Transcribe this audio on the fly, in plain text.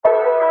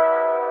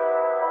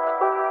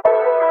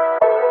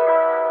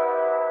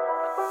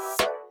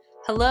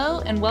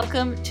Hello and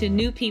welcome to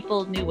New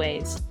People, New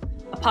Ways,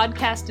 a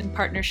podcast in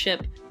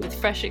partnership with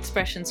Fresh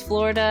Expressions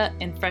Florida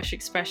and Fresh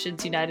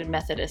Expressions United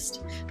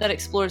Methodist that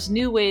explores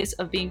new ways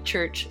of being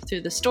church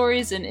through the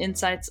stories and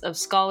insights of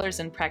scholars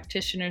and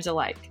practitioners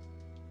alike.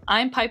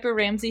 I'm Piper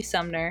Ramsey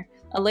Sumner,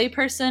 a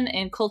layperson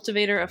and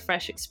cultivator of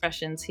Fresh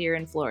Expressions here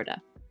in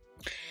Florida.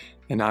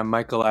 And I'm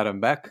Michael Adam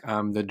Beck.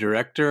 I'm the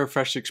director of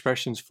Fresh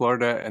Expressions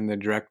Florida and the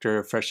director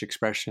of Fresh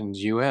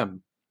Expressions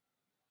UM.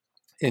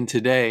 And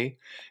today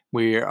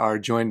we are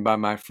joined by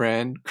my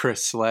friend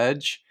Kris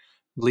Sledge,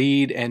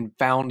 lead and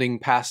founding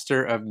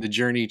pastor of the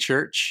Journey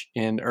Church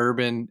in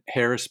urban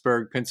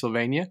Harrisburg,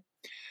 Pennsylvania.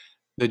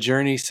 The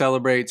Journey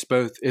celebrates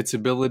both its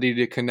ability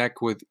to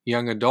connect with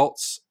young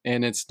adults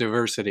and its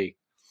diversity.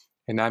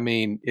 And I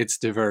mean, it's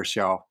diverse,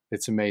 y'all.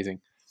 It's amazing.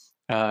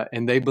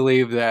 And they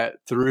believe that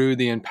through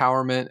the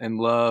empowerment and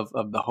love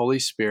of the Holy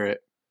Spirit,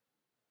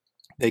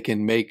 they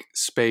can make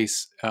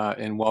space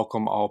and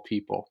welcome all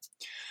people.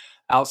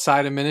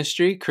 Outside of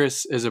ministry,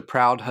 Kris is a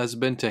proud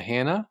husband to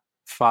Hannah,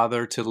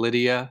 father to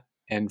Lydia,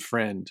 and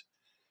friend.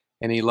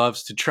 And he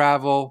loves to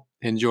travel,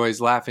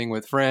 enjoys laughing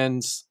with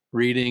friends,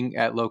 reading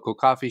at local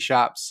coffee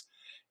shops,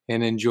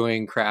 and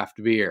enjoying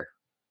craft beer.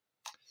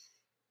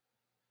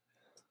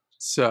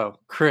 So,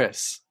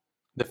 Kris,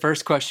 the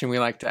first question we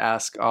like to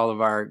ask all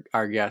of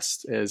our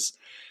guests is,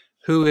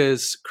 who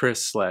is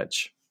Kris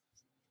Sledge?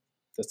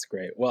 That's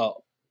great.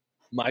 Well,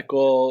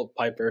 Michael,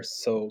 Piper,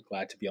 so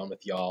glad to be on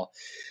with y'all.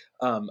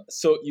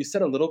 So you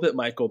said a little bit,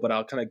 Michael, but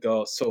I'll kind of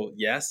go. So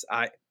yes,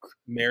 I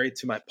married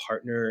to my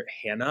partner,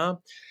 Hannah.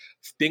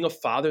 Being a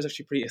father is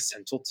actually pretty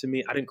essential to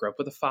me. I didn't grow up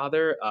with a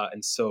father.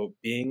 And so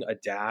being a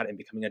dad and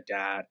becoming a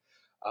dad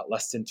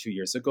less than 2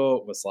 years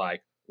ago was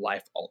like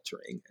life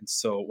altering. And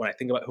so when I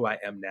think about who I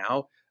am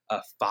now,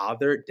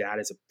 dad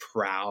is a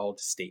proud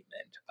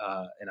statement.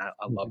 And I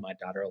love my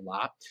daughter a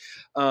lot.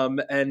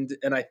 And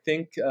I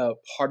think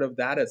part of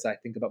that is I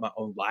think about my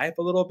own life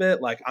a little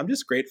bit. Like, I'm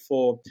just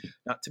grateful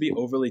not to be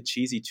overly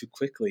cheesy too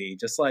quickly.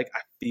 Just like, I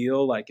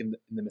feel like in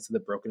the midst of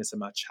the brokenness of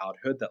my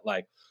childhood that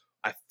like,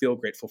 I feel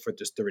grateful for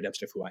just the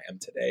redemption of who I am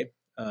today,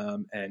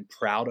 and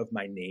proud of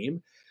my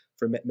name.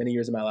 For many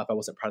years of my life, I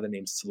wasn't proud of the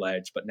name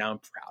Sledge, but now I'm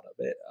proud of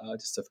it,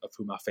 just of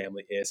who my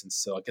family is. And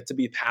so I get to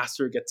be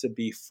pastor, get to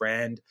be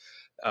friend.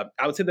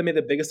 I would say that maybe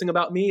the biggest thing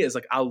about me is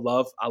like, I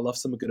love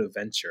some good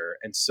adventure.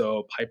 And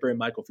so Piper and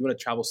Michael, if you want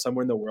to travel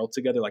somewhere in the world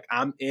together, like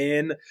I'm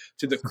in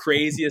to the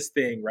craziest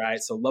thing, right?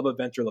 So love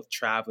adventure, love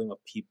traveling, love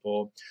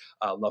people,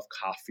 love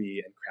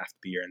coffee and craft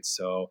beer. And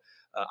so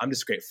I'm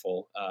just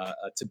grateful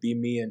to be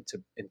me and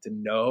to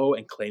know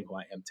and claim who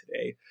I am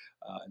today.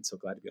 And so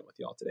glad to be on with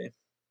y'all today.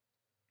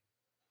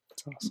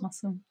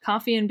 Awesome.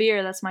 Coffee and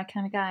beer, that's my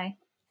kind of guy.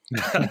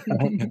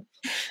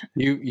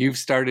 You've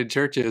started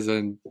churches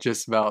in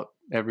just about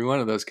every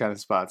one of those kind of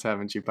spots,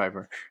 haven't you,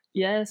 Piper?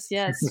 Yes.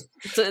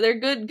 So they're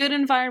good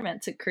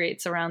environments it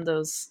creates around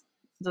those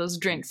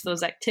drinks,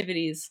 those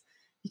activities.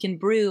 You can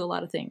brew a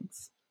lot of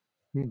things.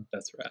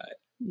 That's right.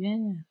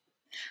 Yeah.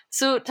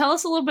 So tell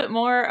us a little bit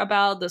more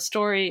about the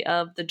story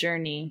of the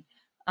Journey,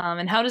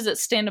 and how does it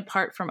stand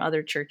apart from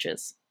other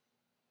churches?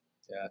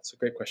 Yeah, it's a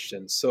great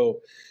question. So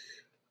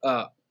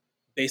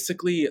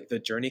basically, the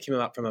Journey came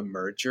about from a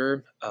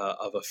merger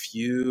of a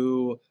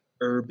few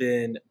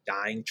urban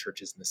dying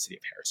churches in the city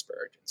of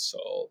Harrisburg. And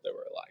so there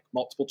were like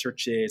multiple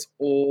churches,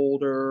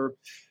 older,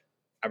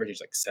 average age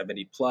like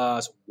 70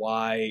 plus,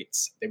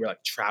 whites. They were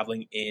like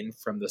traveling in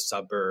from the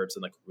suburbs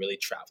and like really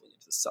traveling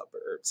into the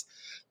suburbs.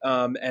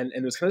 And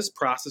there was kind of this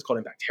process called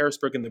Impact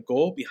Harrisburg. And the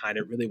goal behind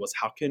it really was,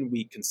 how can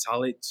we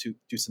consolidate to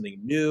do something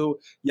new,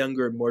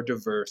 younger, more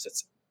diverse,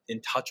 that's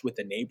in touch with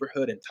the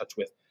neighborhood, in touch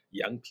with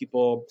young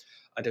people,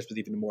 in touch with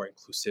even a more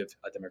inclusive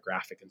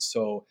demographic. And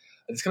so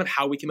it's kind of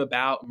how we came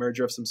about,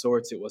 merger of some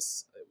sorts. It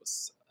was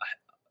a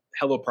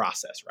hell of a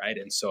process, right?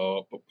 And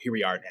so but here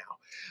we are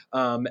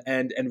now.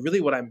 And really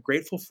what I'm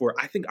grateful for,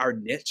 I think our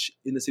niche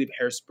in the city of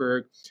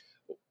Harrisburg,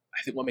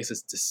 I think what makes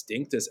us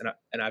distinct is,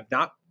 and I've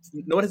not,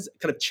 no one has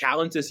kind of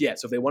challenged us yet.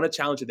 So if they want to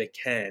challenge it, they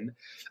can.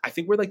 I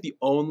think we're like the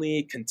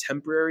only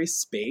contemporary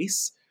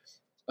space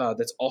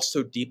that's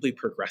also deeply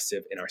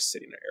progressive in our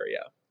city and our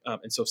area.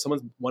 And so if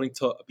someone's wanting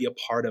to be a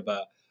part of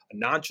a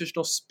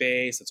non-traditional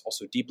space that's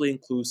also deeply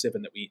inclusive,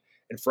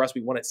 and for us,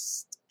 we want to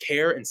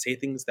care and say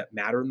things that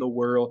matter in the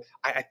world,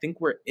 I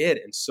think we're it.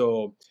 And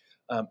so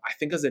I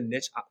think as a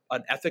niche,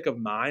 an ethic of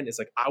mine is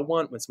like, I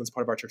want, when someone's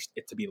part of our church,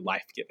 it to be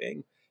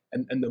life-giving.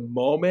 And the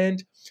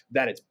moment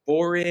that it's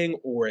boring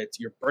or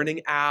you're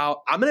burning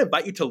out, I'm going to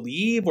invite you to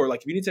leave, or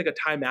like if you need to take a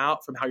time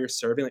out from how you're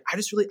serving, like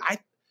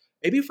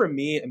maybe for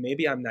me, and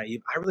maybe I'm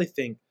naive, I really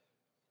think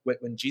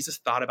when Jesus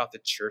thought about the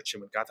church and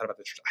when God thought about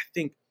the church, I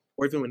think,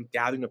 or even when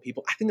gathering of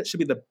people, I think it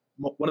should be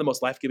one of the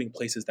most life-giving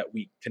places that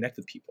we connect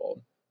with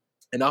people.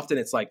 And often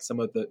it's like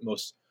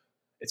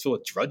it's full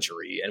of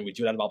drudgery, and we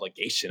do it out of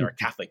obligation or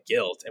Catholic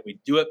guilt, and we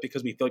do it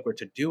because we feel like we're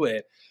to do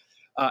it.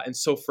 And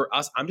so for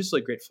us, I'm just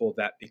really grateful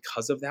that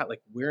because of that,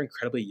 like we're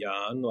incredibly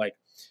young, like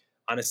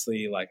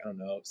honestly, like, I don't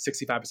know,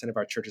 65% of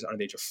our churches are under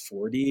the age of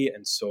 40.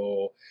 And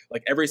so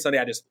like every Sunday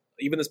I just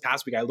even this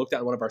past week, I looked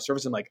at one of our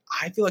services and like,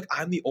 I feel like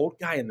I'm the old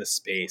guy in this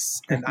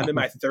space and I'm in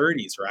my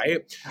 30s, right?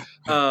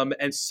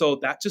 And so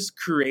that just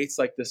creates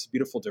like this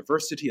beautiful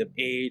diversity of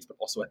age, but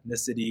also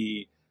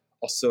ethnicity,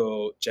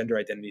 also gender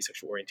identity,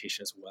 sexual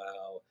orientation as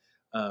well.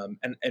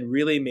 And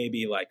really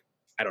maybe like,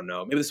 I don't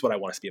know, maybe this is what I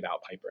want us to be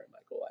about, Piper and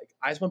Michael. Like,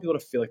 I just want people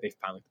to feel like they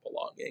found like the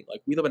belonging.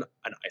 Like, we live in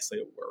an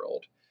isolated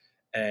world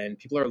and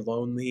people are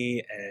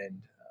lonely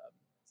and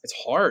it's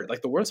hard.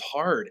 Like, the world's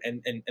hard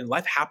and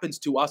life happens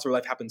to us,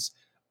 or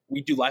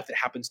we do life that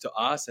happens to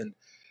us. And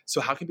so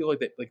how can people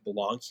like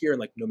belong here? And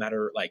like, no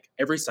matter, like,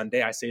 every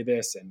Sunday I say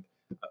this, and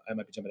I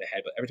might be jumping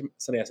ahead, but every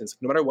Sunday I say this,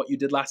 no matter what you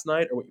did last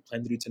night or what you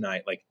plan to do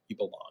tonight, like, you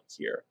belong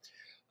here.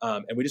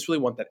 And we just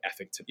really want that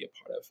ethic to be a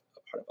part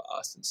of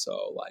us. And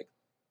so, like,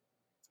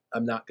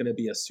 I'm not going to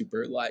be a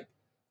super like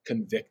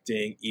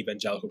convicting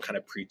evangelical kind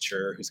of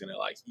preacher who's going to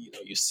like,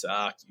 you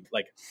suck.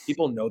 Like,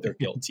 people know they're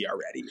guilty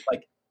already.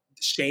 Like,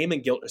 shame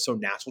and guilt are so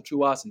natural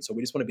to us. And so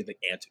we just want to be the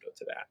antidote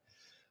to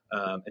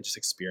that, and just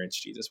experience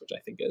Jesus, which I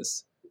think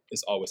is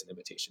always an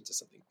invitation to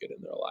something good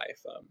in their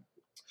life.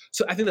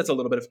 So I think that's a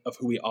little bit of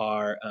who we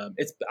are.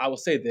 I will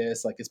say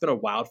this, like, it's been a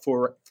wild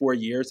 4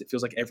 years. It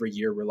feels like every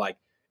year we're like,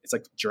 it's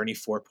like journey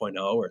 4.0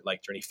 or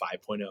like journey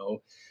 5.0.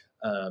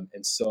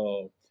 And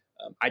so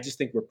I just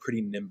think we're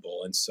pretty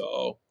nimble. And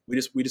so we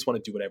just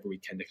want to do whatever we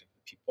can to connect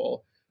with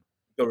people,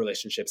 build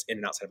relationships in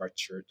and outside of our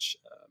church,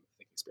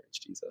 experience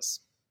Jesus.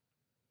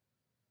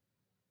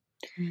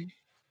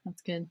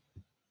 That's good.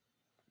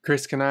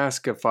 Kris, can I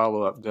ask a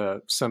follow-up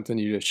to something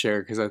you just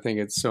shared? Because I think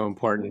it's so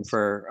important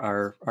for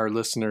our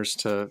listeners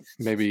to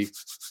maybe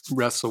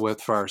wrestle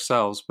with for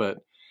ourselves. But,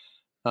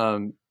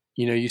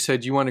 you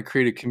said you want to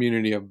create a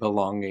community of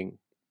belonging,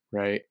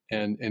 right?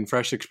 And in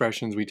Fresh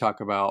Expressions, we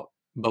talk about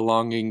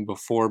belonging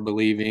before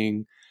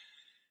believing,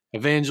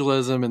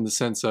 evangelism in the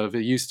sense of,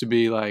 it used to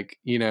be like,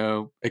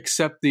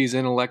 accept these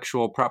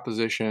intellectual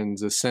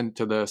propositions, assent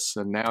to this,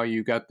 and now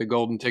you got the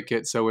golden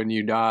ticket. So when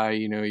you die,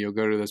 you'll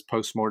go to this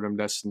postmortem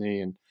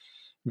destiny, and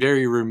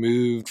very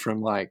removed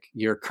from like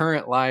your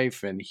current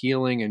life and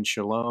healing and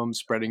shalom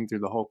spreading through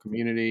the whole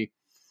community.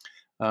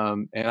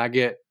 And I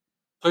get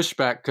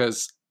pushback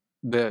because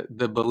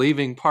the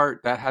believing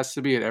part, that has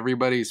to be at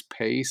everybody's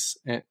pace,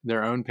 at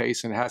their own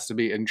pace, and it has to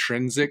be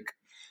intrinsic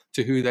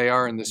to who they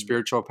are in the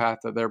spiritual path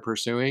that they're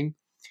pursuing.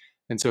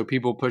 And so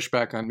people push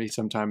back on me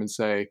sometime and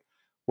say,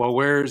 well,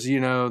 where's,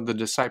 the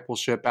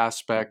discipleship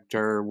aspect,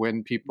 or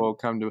when people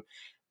come to,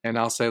 and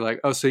I'll say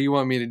like, oh, so you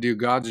want me to do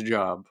God's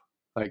job?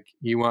 Like,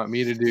 you want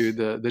me to do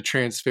the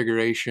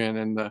transfiguration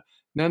and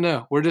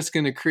no, we're just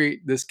going to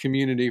create this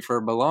community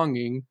for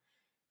belonging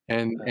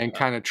and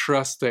kind of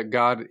trust that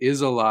God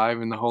is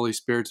alive and the Holy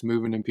Spirit's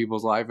moving in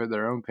people's life at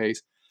their own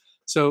pace.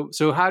 So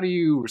how do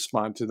you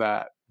respond to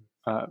that?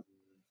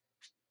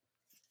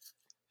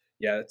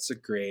 Yeah, that's a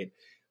great,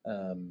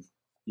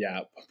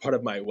 part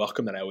of my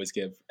welcome that I always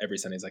give every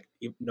Sunday is like,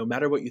 no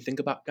matter what you think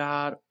about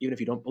God, even if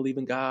you don't believe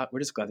in God, we're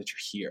just glad that you're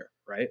here,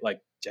 right?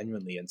 Like,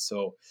 genuinely. And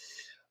so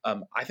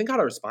I think how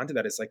to respond to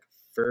that is like,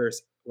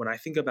 first, when I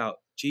think about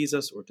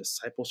Jesus or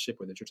discipleship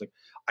or the church,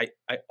 like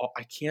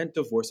I can't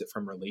divorce it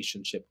from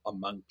relationship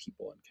among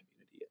people and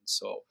community. And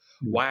so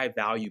why I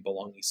value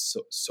belonging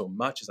so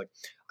much is like,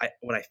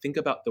 when I think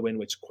about the way in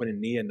which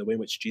koinonia and the way in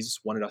which Jesus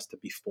wanted us to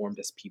be formed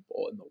as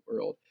people in the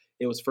world,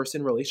 it was first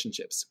in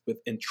relationships,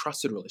 with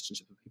entrusted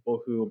relationships with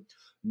people who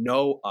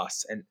know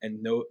us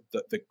and know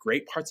the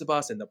great parts of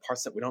us and the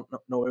parts that we don't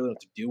know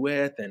what to do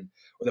with, or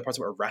the parts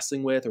that we're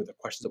wrestling with, or the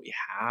questions that we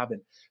have.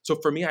 And so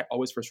for me, I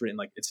always first read it in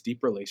like, it's deep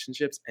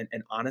relationships. And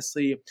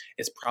honestly,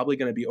 it's probably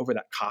going to be over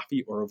that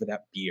coffee or over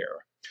that beer.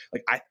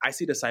 Like, I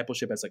see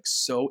discipleship as like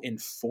so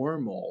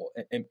informal,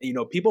 and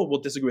people will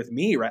disagree with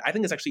me, right? I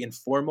think it's actually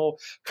informal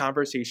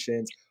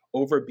conversations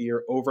over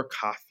beer, over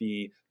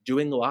coffee,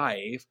 doing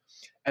life.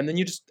 And then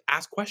you just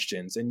ask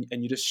questions and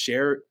you just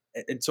share.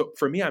 And so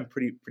for me, I'm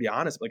pretty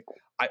honest. Like,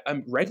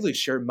 I'm regularly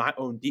sharing my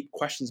own deep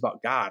questions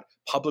about God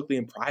publicly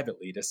and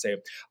privately, to say,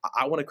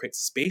 I want to create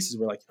spaces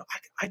where like,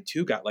 I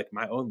too got like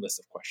my own list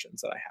of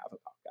questions that I have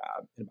about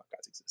God and about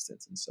God's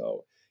existence. And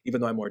so even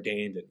though I'm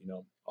ordained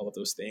and, all of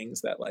those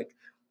things that like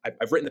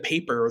I've written the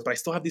papers, but I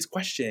still have these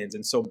questions.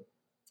 And so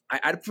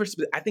I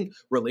think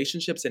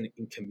relationships and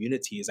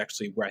community is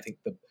actually where I think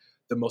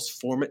the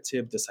most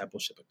formative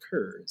discipleship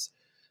occurs.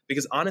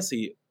 Because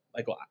honestly,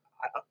 like,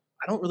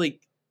 I don't really,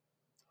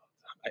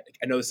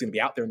 I know this is going to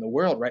be out there in the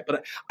world, right?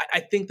 But I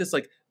think this,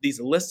 like,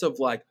 these lists of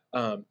like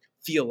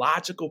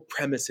theological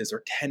premises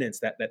or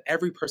tenets that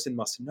every person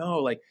must know,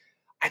 like,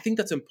 I think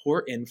that's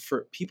important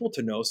for people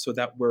to know, so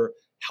that we're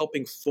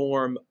helping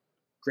form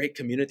great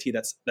community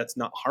that's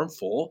not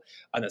harmful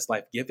and that's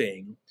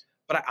life-giving.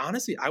 But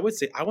I would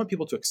say I want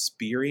people to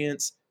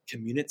experience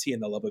community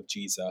and the love of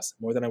Jesus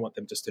more than I want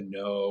them just to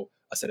know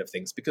a set of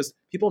things, because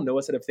people know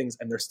a set of things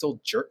and they're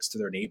still jerks to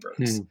their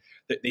neighbors.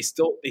 They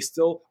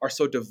still are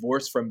so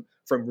divorced from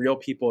real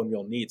people and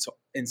real needs. So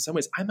in some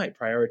ways, I might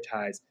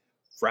prioritize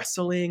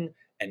wrestling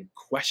and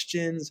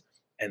questions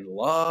and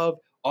love,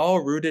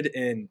 all rooted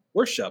in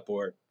worship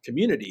or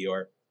community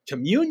or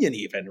communion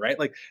even, right?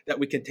 Like that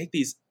we can take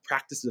these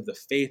practices of the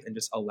faith and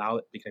just allow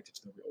it to be connected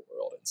to the real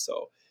world. And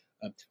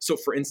so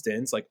for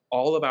instance, like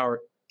all of our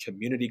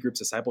community groups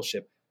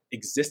discipleship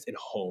exist in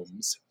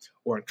homes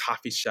or in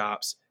coffee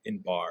shops, in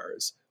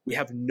bars. We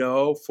have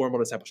no formal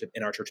discipleship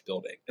in our church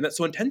building. And that's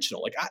so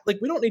intentional. Like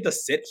we don't need to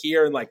sit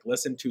here and like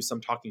listen to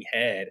some talking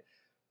head.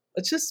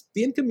 Let's just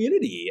be in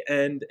community.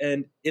 And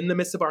in the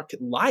midst of our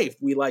life,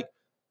 we like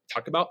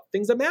talk about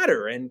things that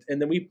matter. And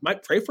then we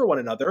might pray for one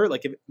another,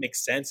 like if it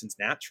makes sense, it's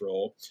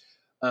natural.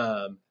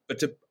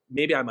 But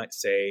maybe I might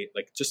say,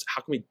 like, just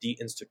how can we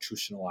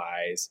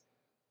deinstitutionalize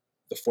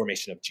the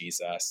formation of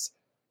Jesus?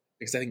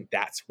 Because I think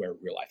that's where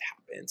real life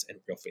happens and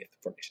real faith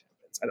formation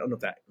happens. I don't know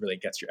if that really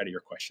gets you out of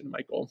your question,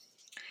 Michael.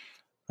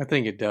 I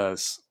think it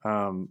does.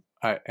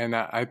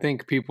 I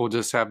think people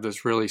just have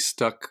this really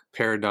stuck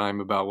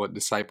paradigm about what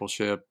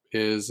discipleship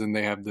is, and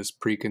they have this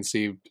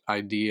preconceived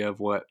idea of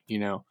what,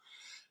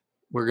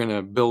 we're going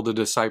to build a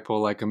disciple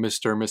like a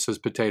Mr. or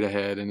Mrs. Potato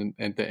Head, and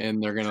at the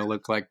end they're going to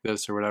look like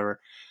this or whatever.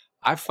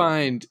 I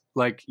find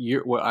like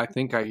what I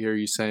think I hear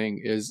you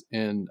saying is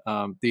in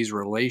these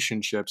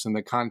relationships, in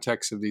the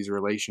context of these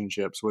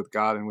relationships with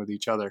God and with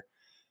each other.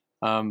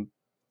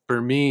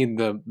 For me,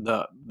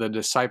 the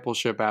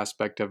discipleship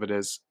aspect of it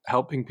is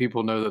helping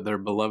people know that they're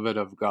beloved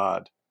of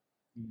God,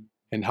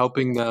 and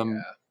helping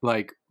them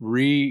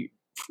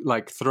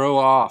throw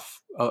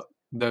off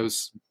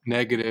those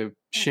negative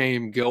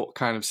shame, guilt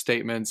kind of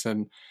statements,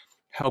 and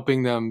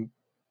helping them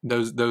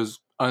those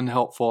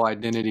unhelpful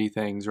identity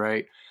things,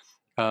 right?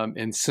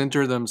 And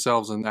center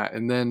themselves in that.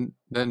 And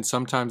then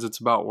sometimes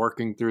it's about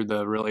working through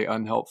the really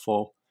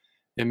unhelpful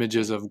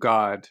images of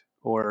God,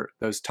 or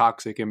those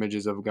toxic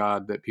images of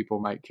God that people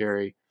might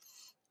carry,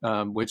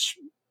 which,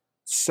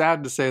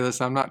 sad to say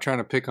this, I'm not trying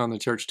to pick on the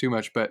church too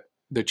much, but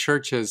the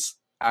church has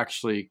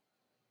actually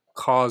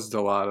caused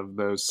a lot of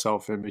those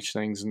self-image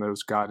things and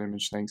those God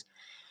image things.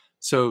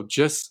 So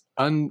just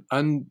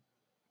binding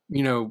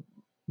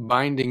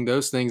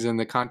those things in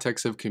the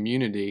context of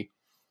community.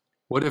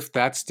 What if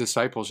that's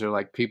discipleship,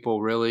 like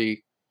people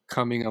really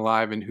coming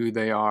alive in who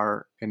they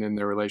are and in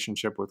their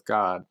relationship with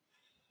God?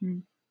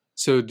 Mm.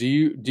 So do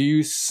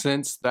you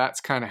sense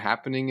that's kind of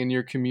happening in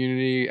your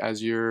community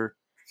as you're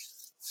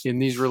in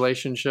these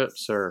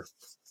relationships, or?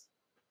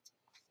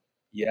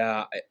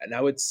 Yeah,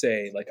 I would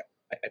say, like,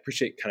 I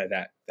appreciate kind of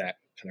that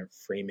kind of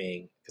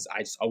framing, because I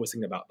just always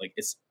think about, like,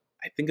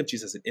 I think of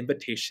Jesus as an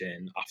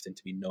invitation often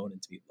to be known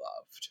and to be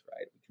loved,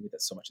 right? We can read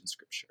that so much in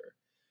Scripture.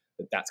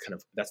 That's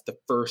the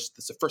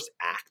first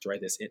act,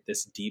 right?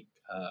 This deep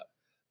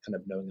kind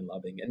of knowing and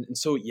loving. And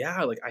so,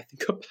 yeah, like I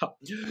think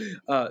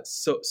about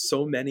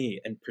so many,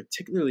 and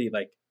particularly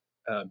like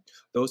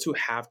those who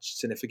have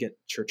significant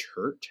church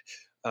hurt,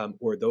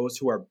 or those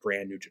who are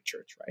brand new to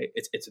church, right?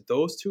 It's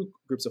those two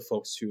groups of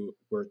folks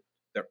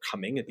they're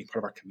coming and being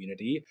part of our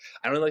community.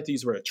 I don't like to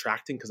use the word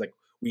attracting, because like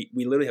we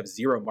literally have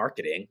zero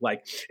marketing.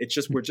 Like it's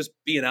just, we're just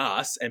being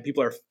us, and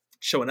people are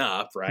showing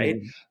up, right?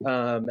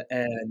 Mm-hmm.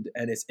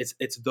 And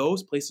it's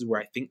those places where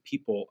I think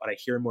people, and I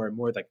hear more and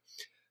more, like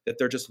that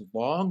they're just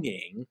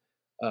longing,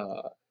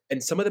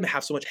 and some of them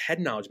have so much head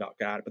knowledge about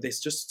God, but they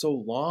just so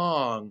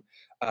long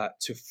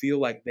to feel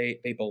like they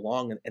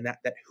belong, and that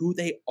who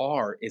they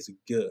are is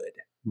good,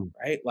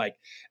 right? Like,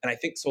 and I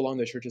think so long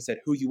the church has said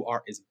who you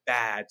are is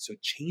bad, so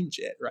change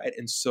it, right?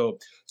 And so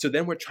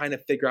then we're trying to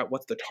figure out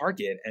what's the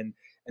target, and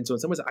so in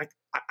some ways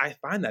I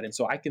find that, and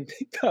so I can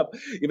think of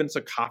even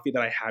a coffee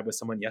that I had with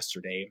someone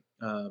yesterday.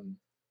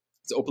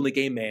 It's openly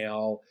gay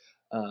male.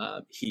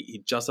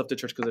 He just left the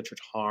church because of church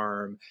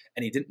harm,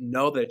 and he didn't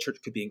know that a church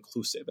could be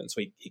inclusive. And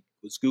so he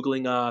was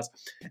Googling us.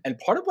 And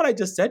part of what I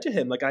just said to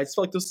him, like, I just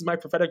felt like this is my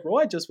prophetic role.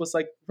 I just was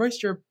like,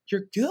 Royce, you're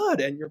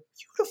good and you're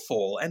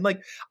beautiful. And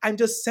like, I'm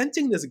just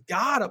sensing this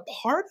God a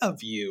part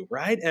of you,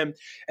 right? And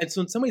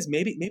so in some ways,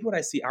 maybe what I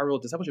see our role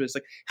of discipleship is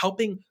like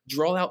helping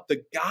draw out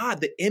the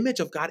God, the image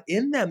of God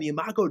in them, the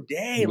Imago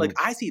Dei. Like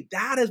I see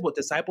that as what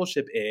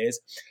discipleship is,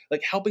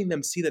 like helping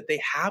them see that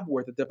they have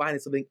worth, that the divine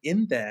is living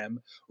in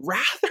them,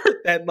 rather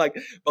than like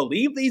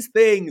believe these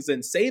things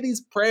and say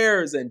these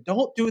prayers and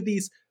don't do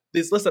this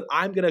list that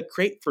I'm going to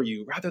create for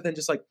you, rather than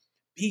just like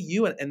be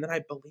you. And then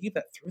I believe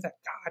that through that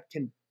God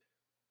can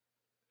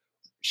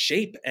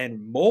shape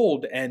and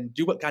mold and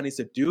do what God needs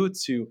to do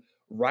to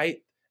right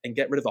and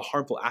get rid of the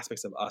harmful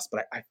aspects of us.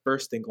 But I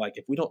first think, like,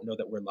 if we don't know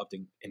that we're loved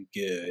and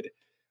good,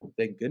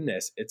 then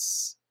goodness,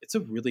 it's a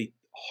really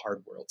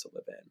hard world to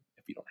live in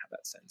if we don't have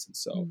that sense. And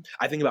so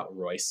I think about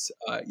Royce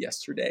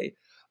yesterday,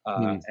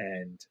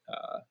 and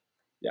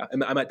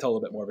I might tell a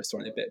little bit more of a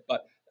story in a bit,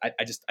 but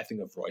I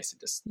think of Royce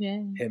and just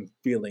him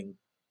feeling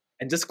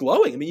and just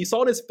glowing. I mean, you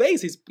saw in his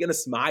face, he's going to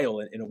smile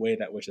in a way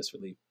that was just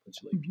really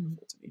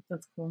beautiful to me.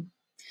 That's cool.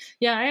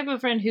 Yeah, I have a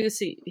friend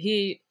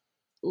he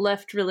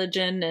left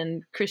religion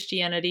and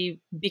Christianity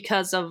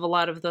because of a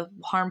lot of the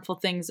harmful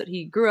things that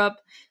he grew up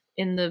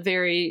in, the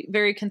very,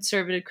 very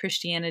conservative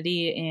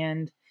Christianity.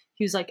 And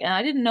he was like, and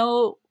I didn't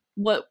know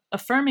what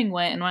affirming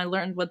went. And when I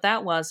learned what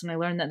that was, and I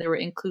learned that there were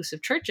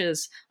inclusive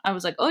churches, I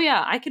was like, oh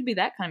yeah, I could be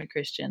that kind of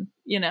Christian.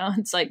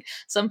 It's like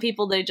some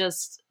people, they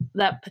just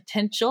that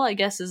potential, I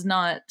guess, is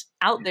not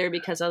out there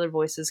because other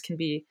voices can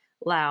be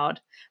loud.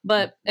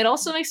 But it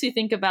also makes me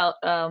think about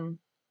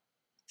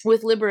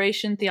with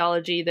liberation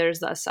theology, there's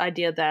this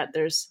idea that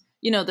there's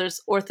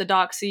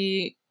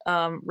orthodoxy,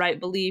 right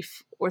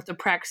belief,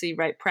 orthopraxy,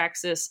 right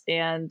praxis,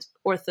 and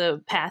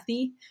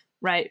orthopathy,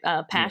 right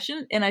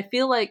passion. And I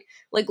feel like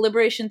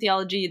liberation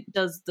theology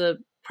does the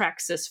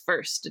praxis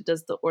first, it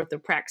does the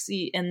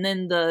orthopraxy, and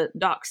then the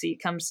doxy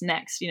comes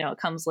next. It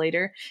comes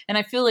later. And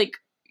I feel like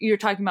you're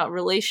talking about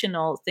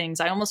relational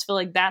things. I almost feel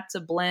like that's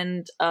a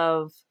blend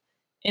of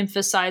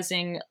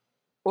emphasizing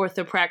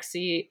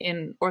orthopraxy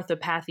and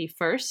orthopathy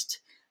first.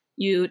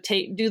 You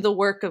do the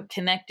work of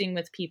connecting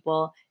with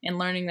people and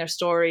learning their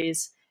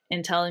stories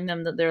and telling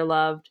them that they're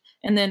loved.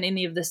 And then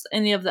any of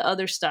the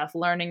other stuff,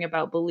 learning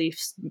about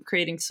beliefs,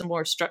 creating some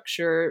more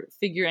structure,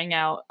 figuring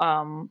out,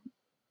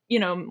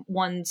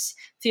 one's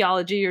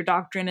theology or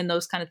doctrine and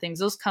those kind of things.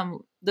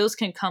 Those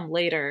can come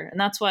later. And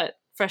that's what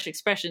Fresh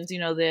Expressions,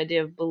 the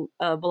idea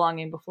of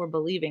belonging before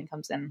believing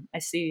comes in. I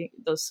see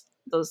those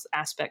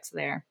aspects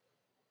there.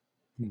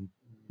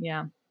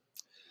 Yeah.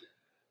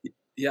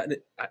 Yeah, and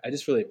I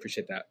just really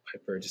appreciate that,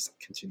 Piper, just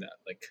continue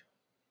that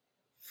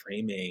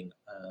framing,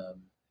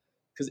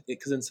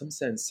 because in some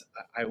sense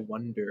I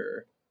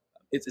wonder,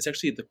 it's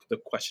actually the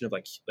question of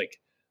like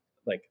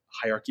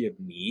hierarchy of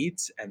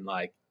needs, and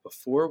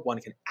before one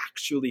can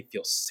actually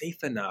feel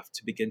safe enough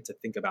to begin to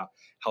think about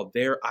how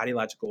their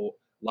ideological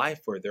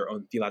life or their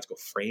own theological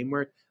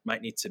framework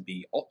might need to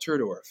be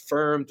altered or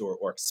affirmed or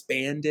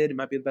expanded, it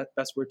might be the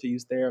best word to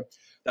use there,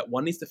 that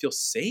one needs to feel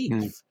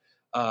safe.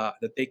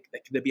 That they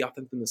can be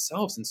authentic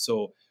themselves. And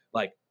so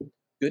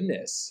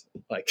goodness,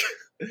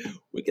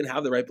 we can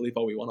have the right belief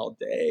all we want all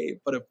day,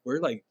 but if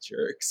we're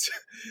jerks,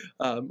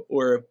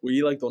 or if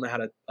we don't know how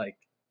to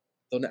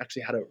don't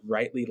actually how to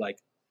rightly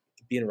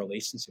be in a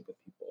relationship with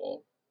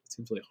people, it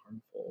seems really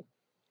harmful.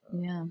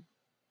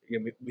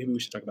 Maybe we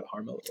should talk about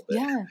harm a little bit.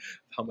 Yeah.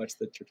 How much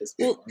the church is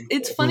harmful. Well,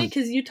 it's funny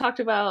because you talk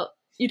about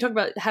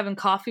having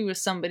coffee with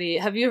somebody.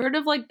 Have you heard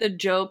of the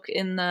joke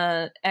in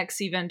the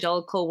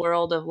ex-evangelical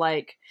world of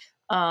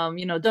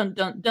dun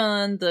dun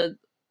dun,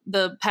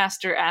 the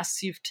pastor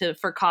asks you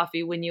for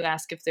coffee when you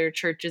ask if their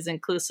church is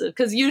inclusive,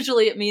 because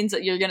usually it means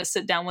that you're going to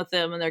sit down with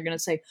them and they're going to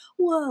say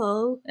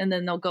whoa, and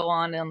then they'll go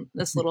on in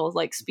this little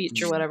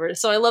speech or whatever.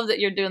 So I love that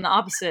you're doing the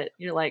opposite.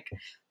 You're like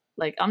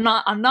I'm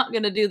not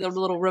going to do the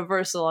little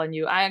reversal on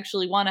you. I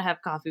actually want to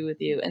have coffee with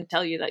you and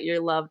tell you that you're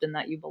loved and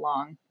that you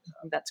belong.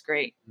 That's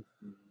great.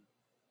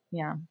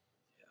 Yeah.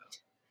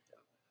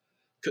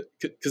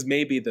 Because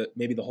maybe the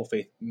whole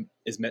faith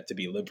is meant to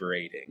be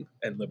liberating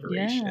and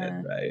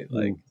liberation,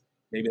 right?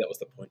 Maybe that was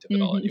the point of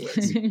it all,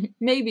 anyways.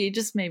 Maybe,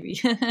 just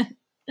maybe.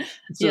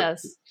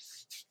 Yes.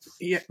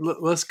 Yeah,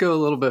 let's go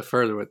a little bit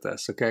further with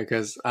this, okay?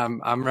 Because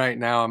I'm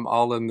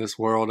all in this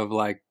world of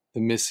the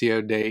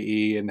Missio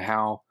Dei, and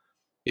how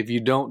if you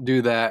don't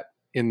do that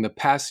in the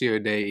Passio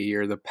Dei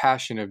or the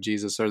Passion of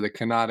Jesus or the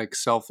kenotic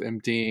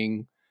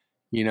self-emptying,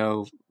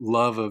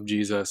 love of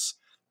Jesus,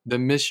 the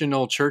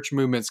missional church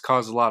movements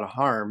cause a lot of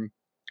harm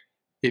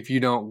if you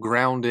don't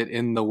ground it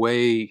in the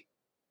way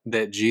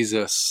that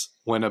Jesus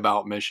went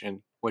about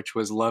mission, which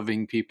was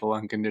loving people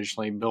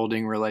unconditionally,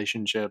 building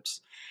relationships,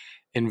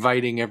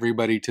 inviting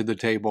everybody to the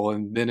table,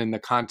 and then in the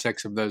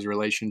context of those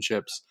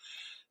relationships.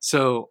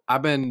 So I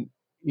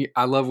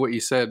love what you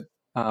said,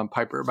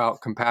 Piper,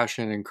 about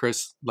compassion, and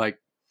Kris,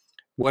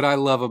 what I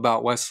love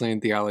about Wesleyan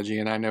theology,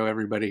 and I know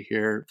everybody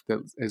here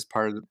that is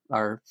part of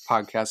our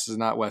podcast is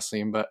not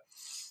Wesleyan, but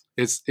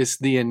it's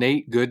the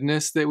innate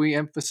goodness that we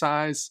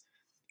emphasize.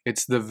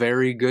 It's the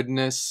very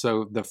goodness.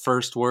 So the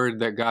first word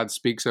that God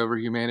speaks over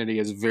humanity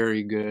is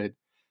very good,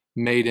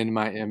 made in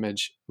my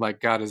image.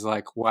 God is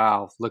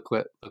wow, look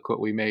what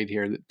we made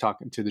here,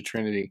 talking to the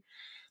Trinity.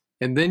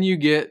 And then you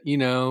get,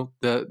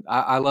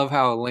 I love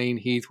how Elaine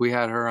Heath, we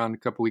had her on a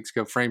couple weeks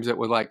ago, frames it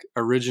with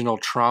original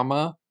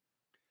trauma.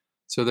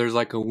 So there's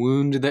a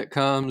wound that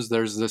comes,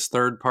 there's this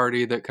third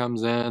party that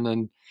comes in,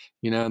 and,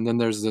 and then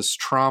there's this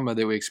trauma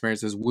that we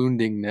experience, this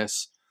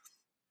woundingness.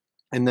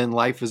 And then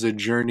life is a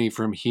journey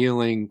from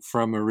healing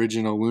from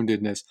original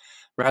woundedness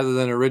rather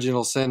than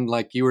original sin.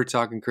 Like you were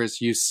talking, Kris,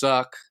 you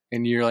suck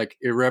and you're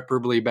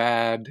irreparably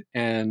bad.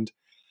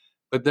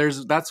 But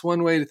that's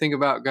one way to think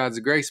about God's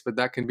grace, but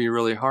that can be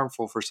really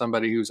harmful for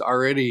somebody who's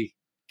already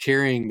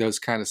carrying those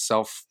kind of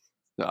self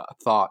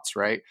thoughts,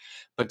 right?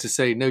 But to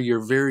say, no,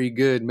 you're very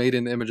good, made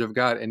in the image of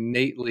God,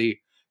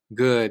 innately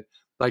good.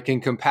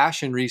 In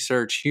compassion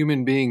research,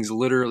 human beings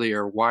literally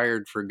are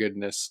wired for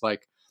goodness.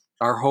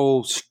 Our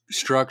whole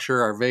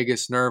structure, our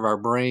vagus nerve, our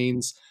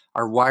brains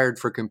are wired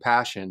for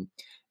compassion.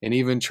 And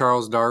even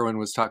Charles Darwin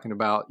was talking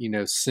about,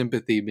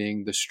 sympathy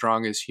being the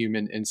strongest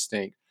human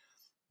instinct,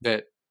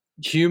 that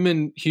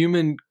human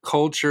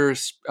culture,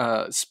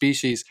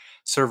 species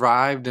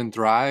survived and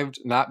thrived,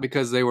 not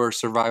because they were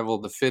survival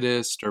of the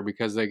fittest or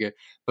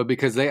but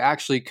because they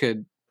actually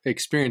could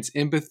experience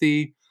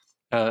empathy,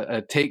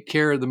 take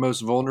care of the most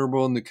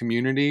vulnerable in the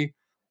community,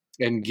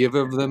 and give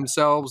of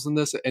themselves and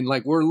this, and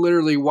like we're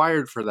literally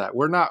wired for that.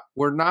 We're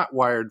not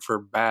wired for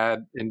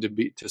bad and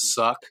to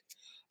suck.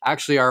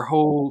 Actually, our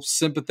whole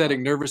sympathetic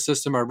nervous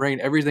system, our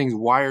brain, everything's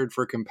wired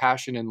for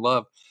compassion and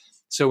love.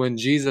 So when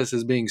Jesus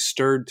is being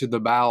stirred to the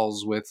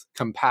bowels with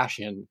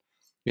compassion,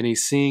 and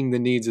he's seeing the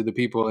needs of the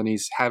people, and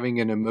he's having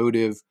an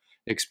emotive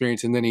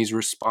experience, and then he's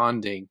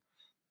responding,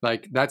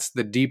 like that's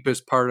the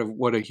deepest part of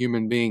what a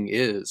human being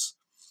is,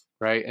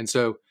 right? And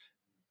so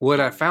what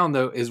I found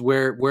though is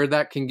where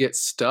that can get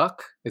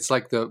stuck. It's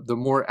like the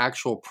more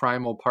actual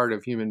primal part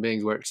of human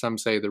beings, where some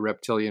say the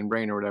reptilian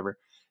brain or whatever.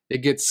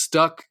 It gets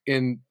stuck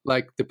in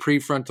like the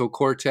prefrontal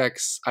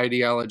cortex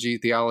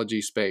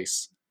theology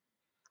space.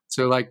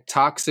 So like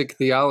toxic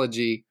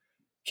theology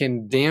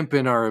can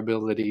dampen our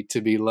ability to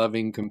be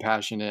loving,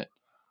 compassionate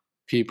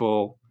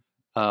people.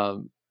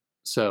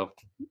 So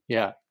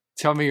yeah,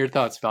 tell me your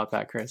thoughts about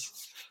that, Kris.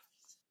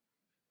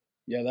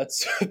 Yeah,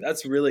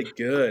 that's really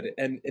good.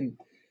 And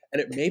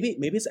it maybe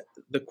it's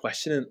the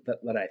question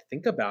that I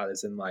think about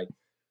is in like,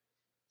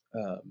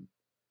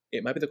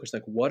 it might be the question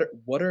like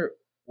what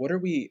are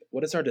we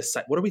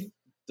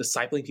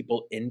discipling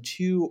people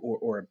into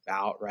or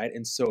about, right?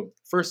 And so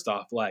first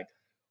off, like,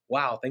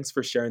 wow, thanks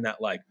for sharing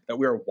that, like that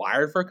we are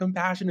wired for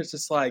compassion. It's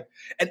just like,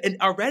 and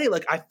already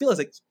like I feel it's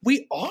like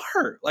we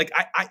are like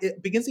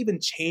it begins to even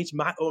change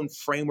my own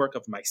framework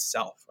of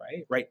myself,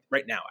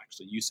 right now,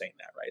 actually you saying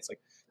that, right? It's like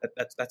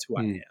that's who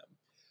I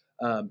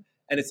am.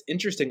 And it's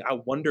interesting. I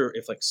wonder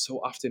if like so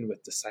often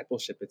with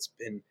discipleship, it's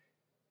been,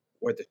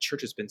 or the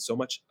church has been so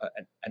much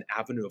an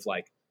avenue of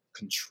like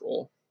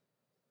control,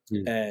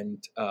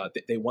 and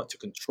they want to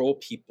control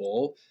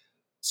people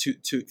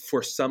to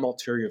for some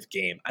ulterior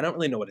gain. I don't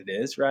really know what it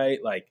is, right?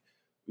 Like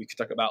we could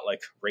talk about like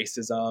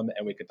racism,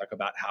 and we could talk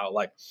about how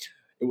like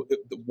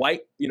the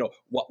white,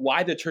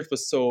 why the church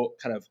was so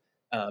kind of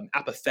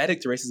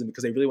apathetic to racism,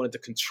 because they really wanted to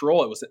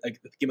control. It was like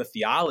the game of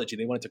theology.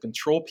 They wanted to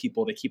control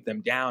people to keep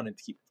them down and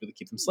to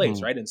keep them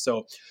slaves, right? And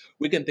so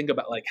we can think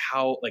about like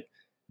how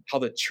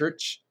the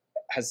church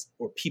has,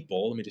 or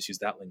people, let me just use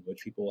that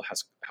language, people have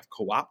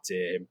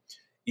co-opted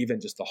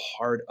even just the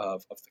heart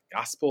of the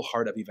gospel,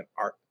 heart of even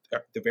art,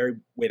 the very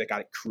way that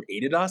God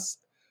created us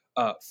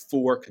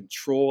for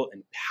control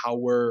and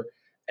power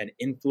and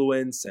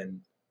influence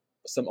and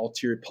some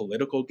ulterior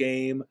political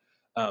game.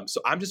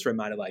 So I'm just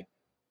reminded like,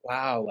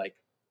 wow, like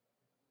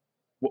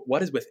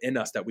what is within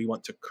us that we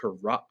want to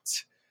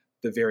corrupt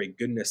the very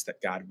goodness that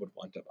God would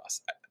want of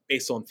us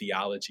based on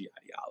theology,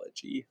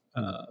 ideology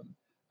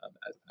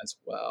as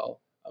well.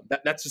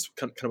 That's just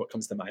kind of what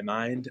comes to my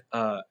mind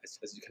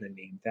as you kind of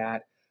named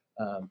that.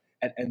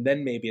 And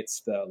then maybe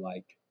it's the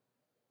like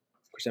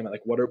question about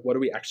like what are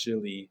we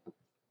actually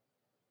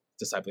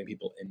discipling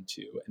people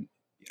into? And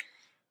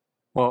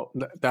well,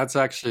 that's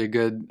actually a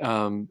good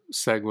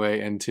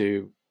segue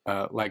into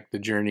like the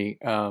journey.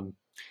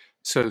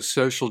 So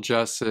social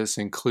justice,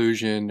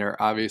 inclusion are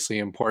obviously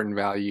important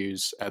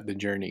values at the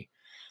journey.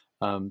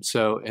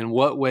 So in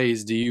what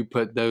ways do you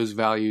put those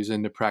values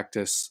into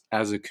practice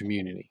as a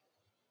community?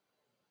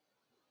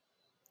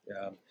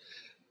 Yeah.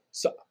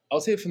 So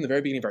I'll say from the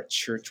very beginning of our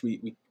church,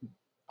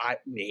 I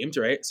named,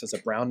 right? So it's a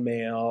brown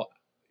male.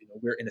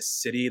 We're in a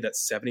city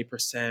that's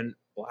 70%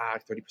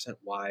 Black, 30%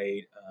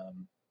 white,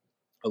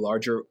 a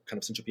larger kind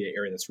of Central PA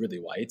area that's really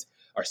white.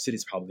 Our city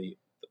is probably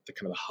the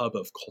kind of the hub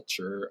of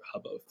culture,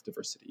 hub of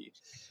diversity.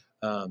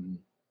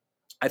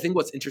 I think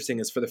what's interesting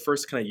is for the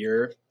first kind of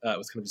year, it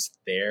was kind of just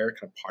there,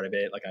 kind of part of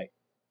it. Like I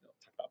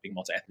talk about being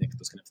multi-ethnic,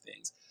 those kind of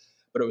things.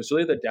 But it was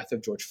really the death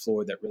of George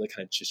Floyd that really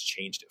kind of just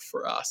changed it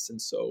for us. And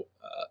so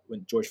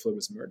when George Floyd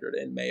was murdered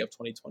in May of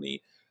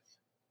 2020,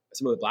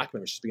 some of the Black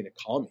members just began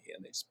to call me,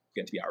 and they just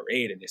began to be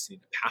irate, and they just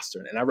needed a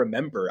pastor. And I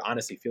remember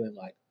honestly feeling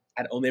like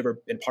I'd only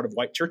ever been part of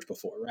white church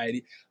before,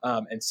 right?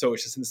 And so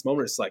it's just in this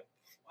moment, it's like,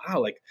 wow,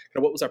 like kind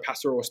of what was our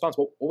pastoral response?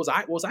 What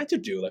was I to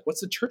do? Like,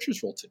 what's the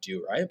church's role to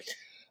do, right?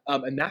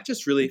 And that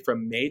just really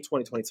from May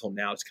 2020 till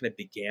now, just kind of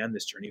began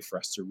this journey for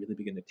us to really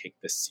begin to take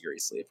this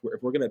seriously. If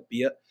we're going to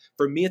be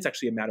for me, it's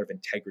actually a matter of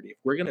integrity. If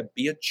we're going to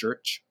be a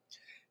church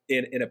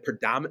in a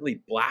predominantly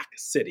Black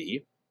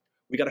city,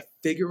 we got to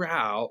figure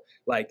out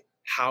like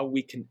how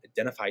we can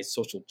identify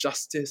social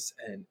justice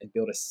and be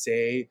able to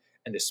say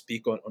and to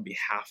speak on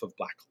behalf of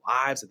Black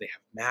lives, that they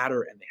have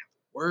matter and they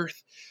have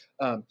worth.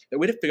 That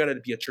we have to figure out how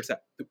to be a church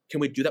that can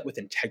we do that with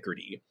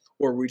integrity,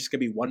 or are we just going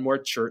to be one more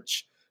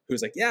church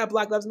who's like, yeah,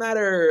 Black lives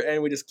matter,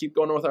 and we just keep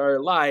going with our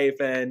life,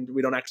 and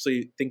we don't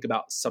actually think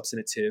about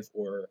substantive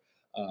or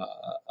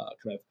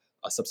kind of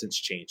a substance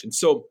change. And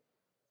so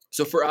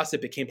for us,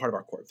 it became part of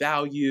our core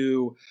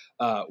value.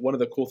 One of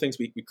the cool things,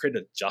 we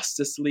created a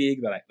Justice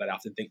League that I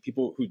often think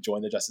people who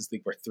join the Justice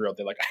League were thrilled.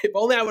 They're like, if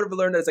only I would have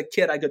learned as a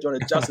kid, I could join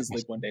a Justice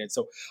League one day. And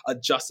so a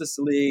Justice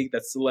League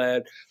that's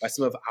led by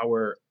some of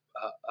our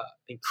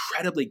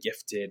incredibly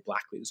gifted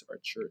Black leaders of our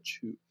church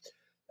who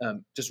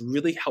just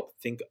really help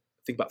think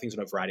think about things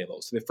on a variety of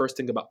levels. So they first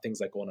think about things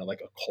like on a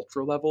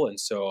cultural level. And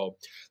so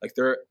like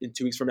they're in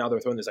 2 weeks from now, they're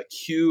throwing this like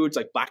huge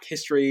like Black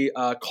history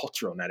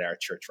cultural night at our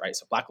church, right?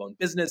 So Black owned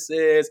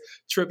businesses,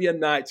 trivia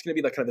night. It's going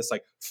to be like kind of this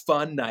like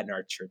fun night in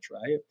our church,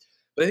 right?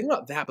 But they think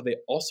about that, but they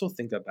also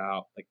think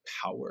about like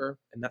power.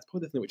 And that's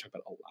probably the thing we talk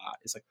about a lot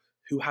is like,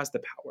 who has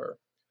the power?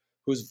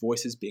 Whose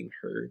voice is being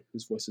heard,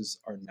 whose voices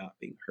are not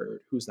being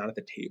heard, who's not at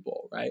the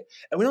table, right?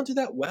 And we don't do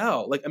that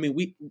well. Like, I mean,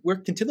 we're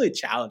continually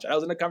challenged. I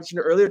was in a conversation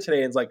earlier today,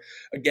 and it's like,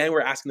 again,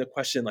 we're asking the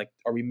question, like,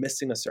 are we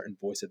missing a certain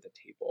voice at the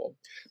table?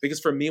 Because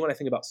for me, when I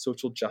think about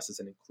social justice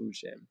and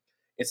inclusion,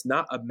 it's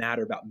not a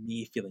matter about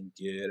me feeling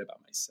good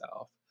about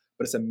myself,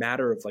 but it's a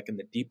matter of like in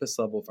the deepest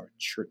level of our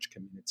church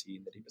community,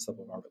 in the deepest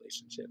level of our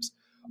relationships,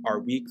 are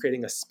we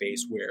creating a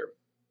space where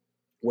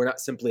we're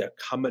not simply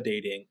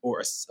accommodating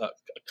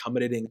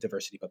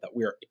diversity, but that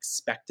we are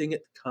expecting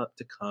it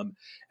to come,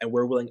 and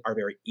we're willing our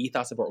very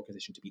ethos of our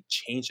organization to be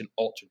changed and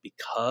altered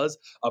because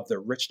of the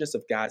richness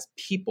of God's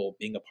people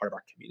being a part of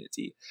our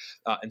community.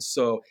 And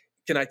so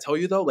can I tell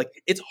you though, like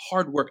it's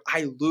hard work.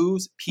 I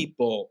lose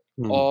people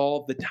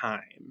all the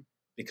time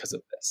because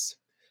of this,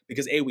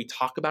 because we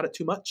talk about it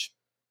too much.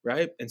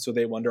 Right. And so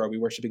they wonder, are we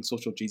worshiping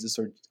social Jesus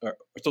or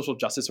social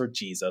justice or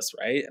Jesus?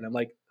 Right. And I'm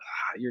like,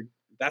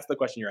 that's the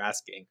question you're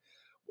asking.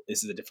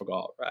 This is a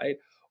difficult, right?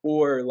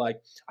 Or like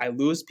I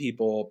lose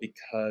people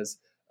because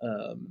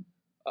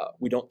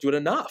we don't do it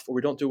enough, or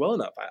we don't do well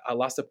enough. I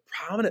lost a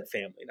prominent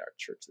family in our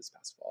church this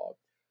past fall,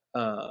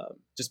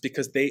 just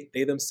because they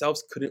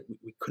themselves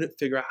we couldn't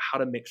figure out how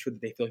to make sure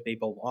that they feel like they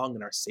belong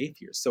and are safe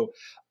here. So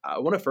I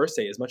want to first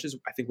say, as much as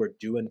I think we're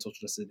doing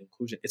social justice and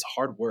inclusion, it's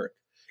hard work.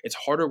 It's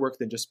harder work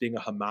than just being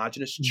a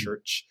homogenous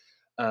church.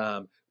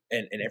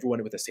 And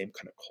everyone with the same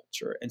kind of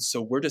culture. And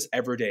so we're just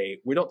every day,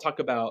 we don't talk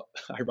about,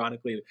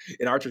 ironically,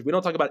 in our church, we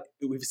don't talk about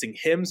we sing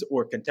hymns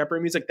or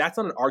contemporary music. That's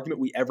not an argument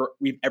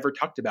we've ever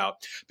talked about.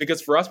 Because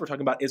for us, we're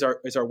talking about is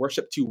our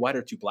worship too white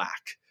or too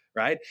Black,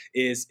 right?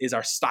 Is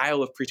our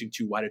style of preaching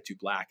too white or too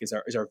Black? Is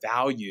our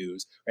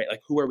values, right?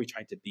 Like who are we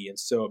trying to be? And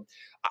so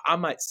I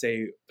might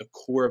say the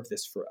core of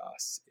this for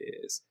us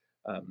is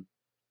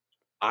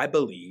I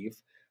believe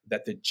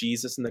that the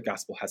Jesus in the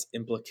gospel has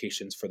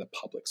implications for the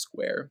public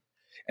square.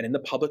 And in the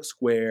public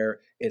square,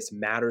 it's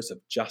matters of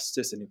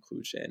justice and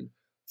inclusion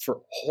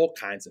for all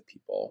kinds of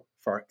people,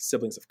 for our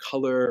siblings of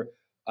color,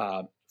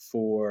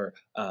 for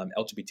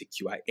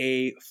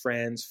LGBTQIA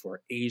friends, for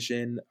our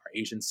Asian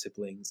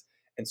siblings.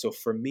 And so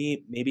for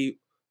me, maybe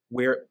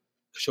where it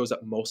shows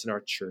up most in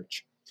our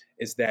church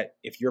is that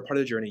if you're part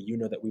of the journey, you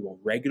know that we will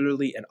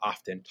regularly and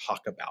often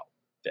talk about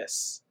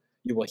this.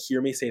 You will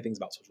hear me say things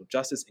about social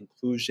justice,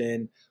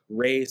 inclusion,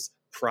 race,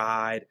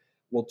 pride.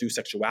 We'll do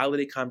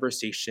sexuality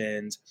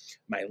conversations.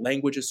 My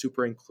language is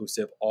super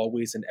inclusive,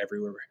 always and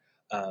everywhere.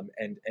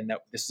 And that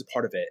this is a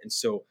part of it. And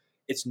so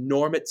it's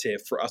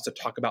normative for us to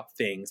talk about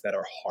things that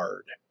are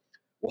hard.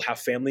 We'll have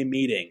family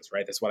meetings,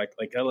 right? That's what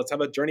let's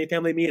have a journey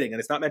family meeting. And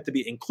it's not meant to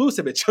be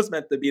inclusive. It's just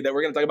meant to be that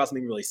we're going to talk about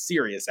something really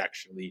serious,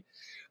 actually,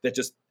 that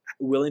just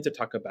willing to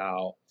talk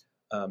about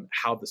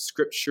how the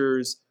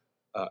scriptures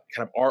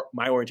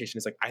my orientation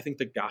is like, I think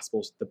the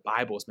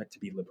Bible is meant to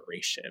be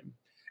liberation.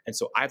 And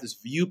so I have this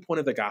viewpoint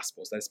of the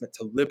Gospels that it's meant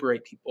to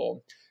liberate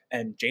people.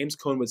 And James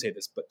Cone would say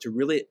this, but to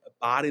really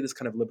embody this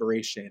kind of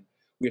liberation,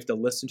 we have to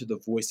listen to the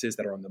voices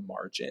that are on the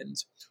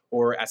margins,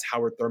 or as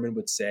Howard Thurman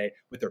would say,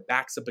 with their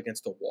backs up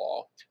against the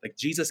wall. Like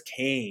Jesus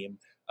came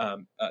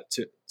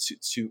to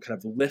kind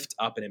of lift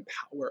up and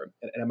empower.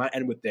 And I might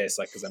end with this,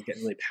 like, because I'm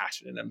getting really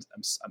passionate and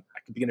I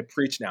can begin to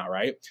preach now,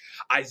 right?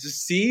 I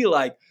just see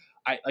I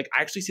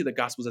actually see the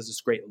Gospels as this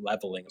great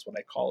leveling, is what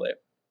I call it.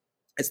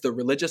 It's the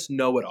religious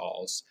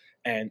know-it-alls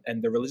and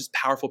the religious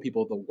powerful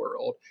people of the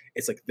world.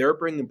 It's like they're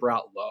being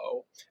brought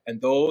low,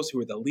 and those who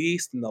are the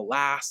least and the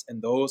last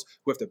and those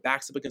who have their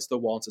backs up against the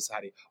wall in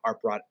society are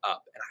brought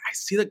up. And I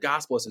see the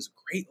gospel as this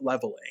great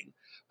leveling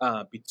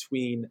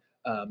between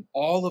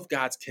all of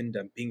God's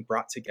kingdom being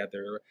brought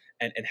together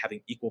and having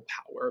equal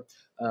power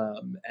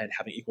and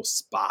having equal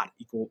spot,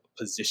 equal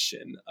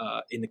position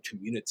in the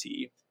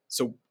community.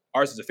 So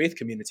ours is a faith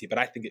community, but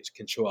I think it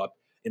can show up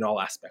in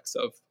all aspects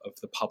of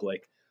the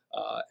public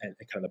and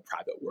kind of the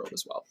private world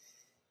as well.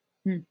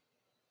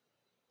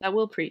 That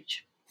will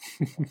preach.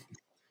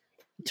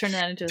 Turn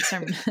that into a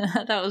sermon.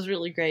 That was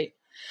really great.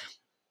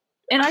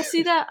 And I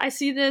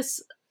see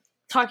this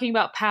talking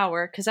about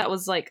power, because that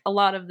was like a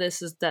lot of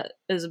this is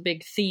a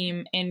big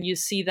theme. And you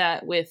see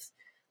that with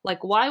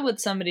like, why would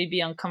somebody be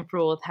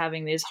uncomfortable with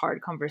having these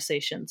hard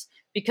conversations?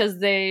 Because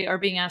they are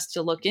being asked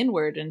to look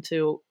inward and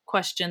to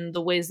question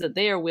the ways that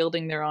they are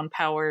wielding their own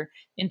power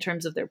in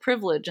terms of their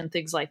privilege and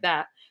things like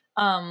that.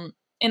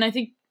 And I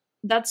think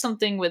that's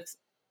something with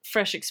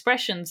Fresh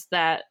Expressions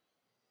that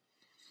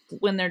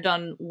when they're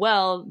done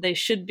well, it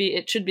should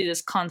be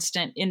this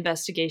constant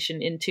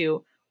investigation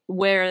into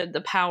where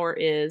the power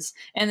is.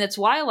 And that's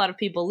why a lot of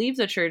people leave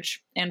the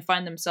church and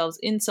find themselves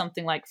in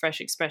something like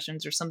Fresh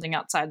Expressions or something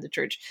outside the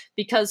church,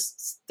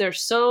 because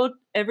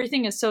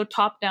everything is so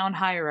top-down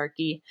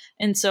hierarchy.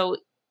 And so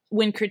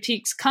when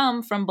critiques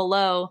come from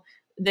below,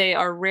 they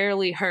are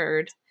rarely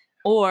heard.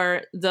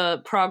 or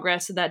the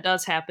progress that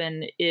does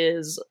happen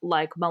is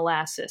like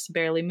molasses,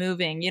 barely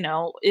moving,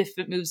 if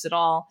it moves at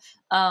all.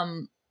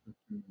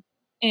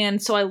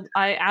 And so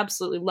I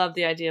absolutely love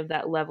the idea of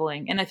that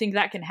leveling. And I think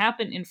that can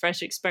happen in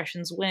fresh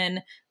expressions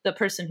when the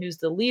person who's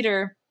the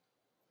leader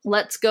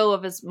lets go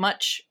of as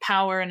much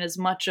power and as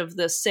much of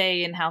the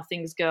say in how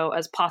things go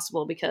as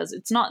possible, because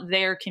it's not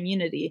their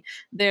community.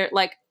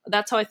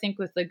 That's how I think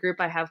with the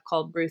group I have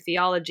called Brew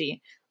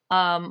Theology.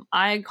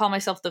 I call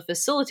myself the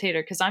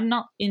facilitator because I'm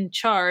not in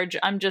charge.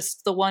 I'm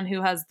just the one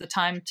who has the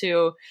time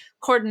to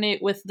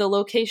coordinate with the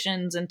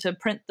locations and to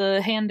print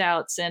the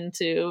handouts and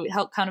to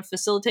help kind of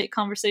facilitate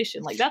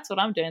conversation. Like, that's what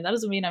I'm doing. That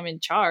doesn't mean I'm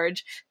in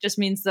charge. It just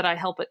means that I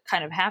help it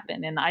kind of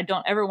happen. And I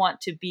don't ever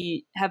want to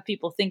have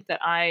people think that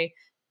I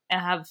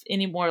have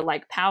any more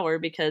like power,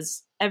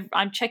 because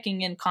I'm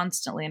checking in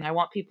constantly, and I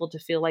want people to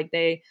feel like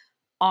they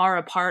are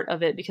a part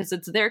of it, because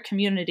it's their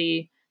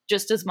community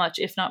just as much,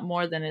 if not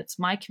more, than it's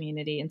my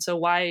community. And so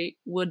why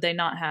would they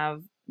not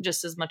have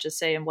just as much a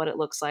say in what it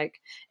looks like?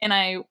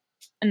 And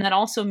that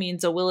also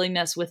means a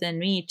willingness within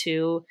me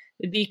to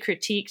be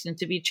critiqued and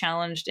to be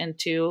challenged and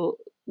to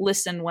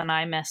listen when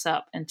I mess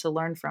up and to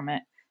learn from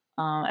it.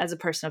 As a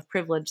person of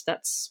privilege,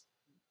 that's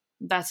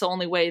the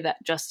only way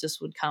that justice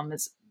would come,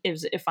 is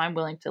if I'm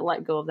willing to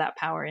let go of that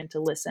power and to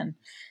listen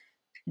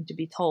and to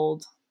be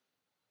told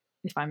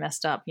if I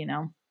messed up,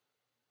 Yeah.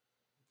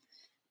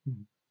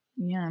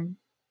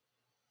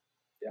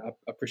 Yeah,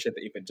 I appreciate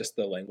that, even just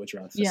the language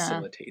around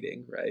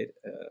facilitating, right?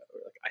 Or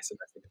like I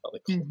sometimes think about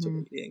like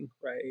cultivating,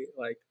 right?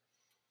 Like,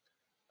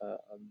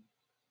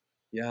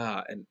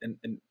 yeah,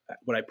 and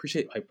what I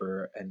appreciate,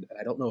 Piper, and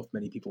I don't know if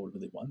many people would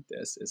really want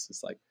this, is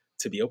just like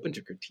to be open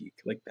to critique.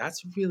 Like that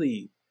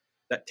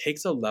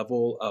takes a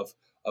level of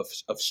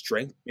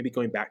strength. Maybe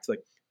going back to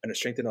like and a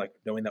strength in like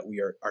knowing that we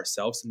are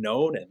ourselves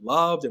known and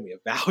loved and we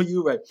have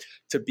value, right?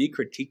 To be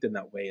critiqued in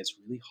that way is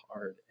really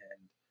hard.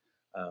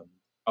 And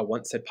I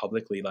once said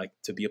publicly, like,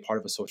 to be a part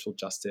of a social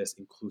justice,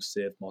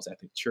 inclusive,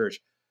 multi-ethnic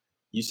church,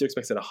 you should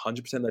expect that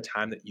 100% of the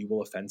time that you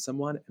will offend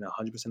someone, and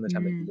 100% of the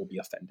time that you will be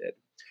offended.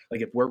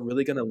 Like, if we're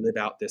really going to live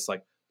out this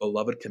like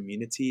beloved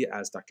community,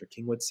 as Dr.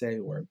 King would say,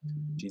 or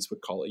Jesus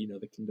would call it,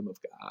 the kingdom of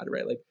God,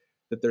 right? Like,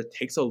 that there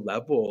takes a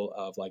level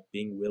of like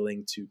being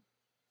willing to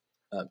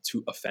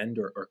offend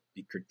or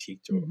be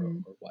critiqued or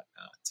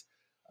whatnot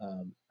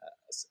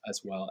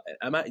as well. And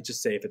I might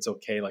just say, if it's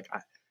okay, like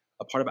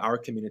a part of our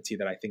community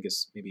that I think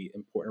is maybe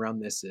important around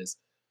this is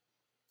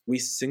we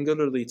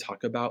singularly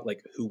talk about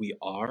like who we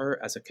are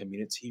as a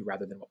community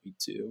rather than what we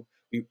do.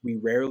 We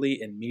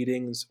rarely, in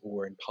meetings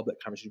or in public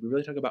conversations, we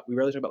rarely talk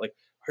about like,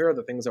 here are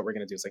the things that we're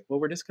going to do. It's like, well,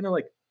 we're just going to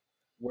like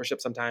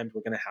worship sometimes.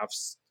 We're going to have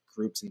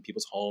groups in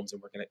people's homes,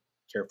 and we're going to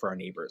care for our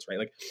neighbors, right?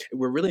 Like,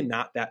 we're really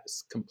not that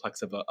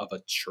complex of a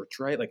church,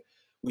 right? Like,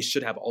 we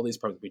should have all these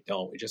problems. We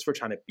don't. We're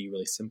trying to be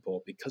really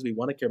simple because we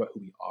want to care about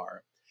who we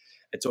are.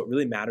 And so it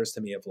really matters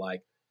to me of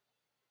like,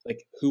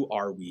 who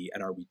are we?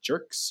 And are we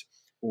jerks?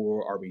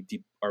 Or are we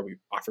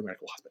offering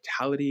radical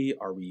hospitality?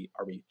 Are we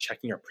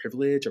checking our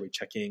privilege? Are we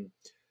checking,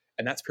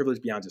 and that's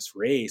privilege beyond just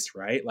race,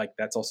 right? Like,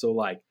 that's also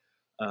like,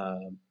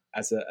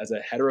 as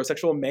a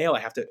heterosexual male, I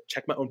have to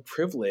check my own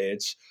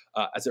privilege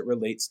as it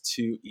relates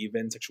to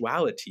even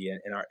sexuality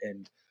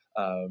and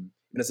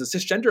as a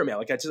cisgender male,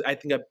 like I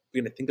think I'm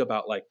going to think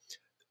about like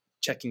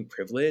checking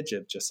privilege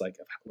of just like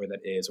where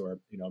that is, or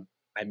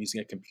I'm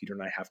using a computer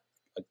and I have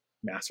a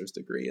master's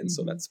degree, and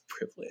so that's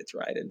privilege,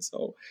 right? And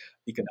so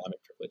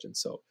economic privilege, and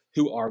so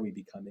who are we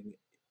becoming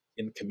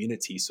in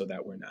community so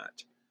that we're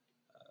not,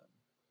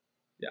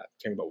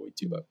 caring about what we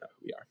do, but not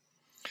who we are.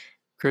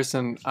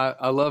 Kristen,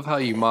 I love how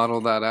you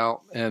model that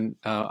out, and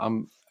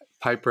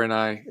Piper and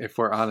I, if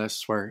we're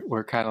honest,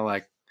 we're kind of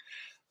like,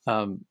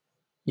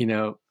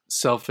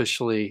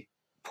 selfishly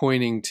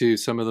pointing to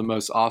some of the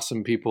most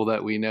awesome people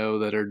that we know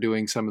that are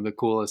doing some of the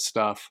coolest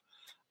stuff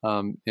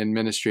in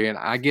ministry, and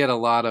I get a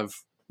lot of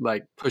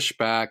like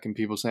pushback, and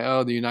people say,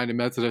 "Oh, the United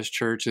Methodist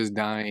Church is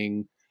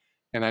dying,"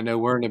 and I know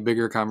we're in a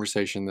bigger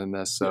conversation than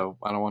this, so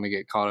I don't want to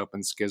get caught up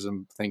in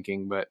schism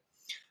thinking, but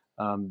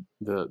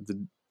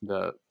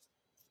the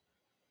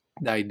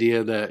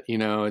idea that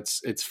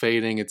it's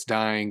fading, it's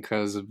dying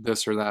because of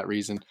this or that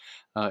reason,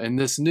 and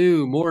this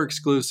new, more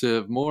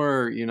exclusive,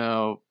 more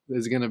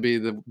is going to be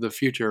the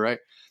future, right?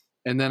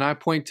 And then I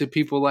point to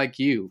people like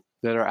you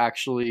that are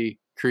actually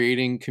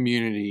creating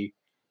community,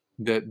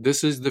 that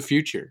this is the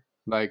future.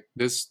 Like,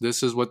 this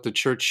is what the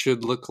church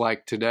should look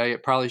like today.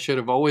 It probably should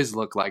have always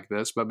looked like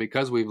this, but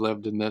because we've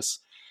lived in this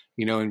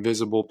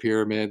invisible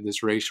pyramid,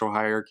 this racial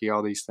hierarchy,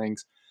 all these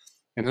things.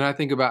 And then I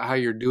think about how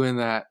you're doing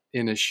that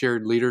in a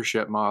shared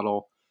leadership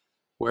model,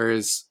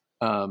 whereas,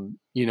 in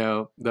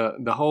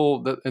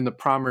the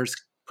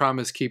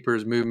Promise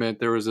Keepers movement,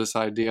 there was this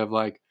idea of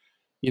like,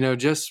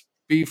 just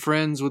be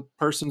friends with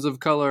persons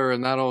of color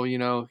and that'll,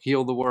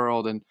 heal the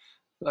world. And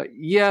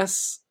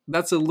yes,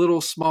 that's a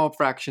little small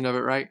fraction of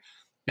it, right?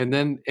 And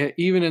then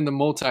even in the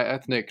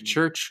multi-ethnic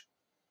church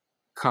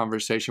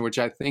conversation, which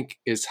I think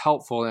is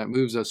helpful and it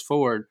moves us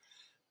forward,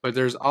 but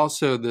there's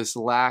also this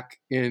lack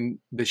in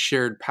the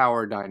shared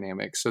power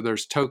dynamic. So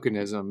there's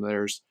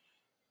tokenism.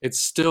 It's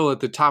still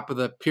at the top of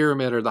the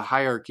pyramid or the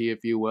hierarchy,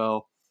 if you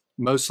will,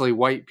 mostly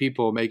white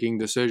people making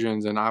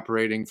decisions and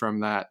operating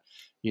from that,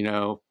 you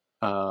know,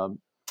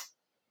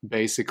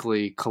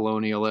 basically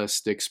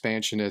colonialist,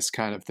 expansionist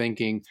kind of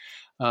thinking.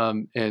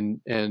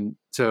 And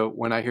so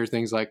when I hear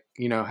things like,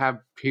 you know, have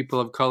people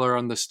of color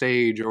on the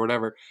stage or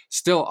whatever,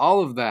 still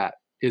all of that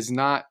is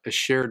not a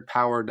shared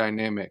power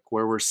dynamic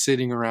where we're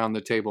sitting around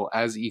the table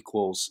as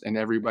equals and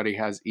everybody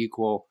has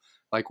equal,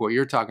 like what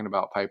you're talking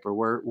about, Piper.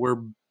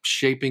 We're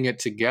shaping it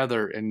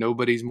together and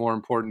nobody's more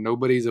important,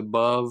 nobody's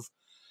above.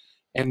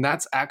 And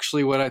that's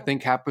actually what I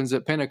think happens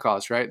at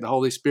Pentecost, right? The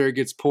Holy Spirit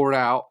gets poured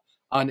out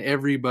on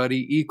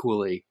everybody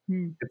equally.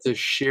 It's a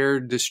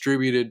shared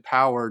distributed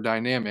power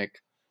dynamic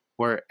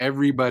where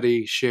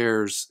everybody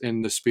shares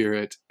in the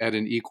Spirit at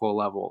an equal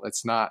level.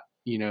 It's not,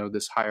 you know,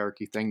 this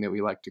hierarchy thing that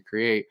we like to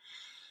create.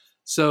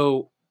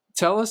 So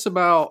tell us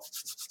about,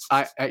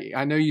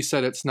 I know you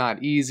said it's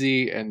not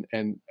easy, and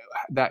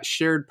that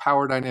shared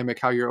power dynamic,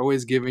 how you're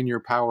always giving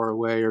your power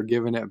away or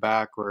giving it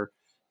back or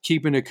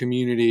keeping a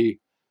community,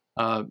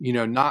 you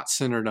know, not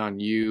centered on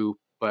you,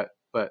 but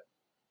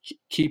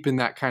keeping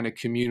that kind of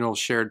communal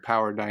shared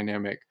power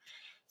dynamic.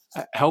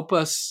 Help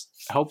us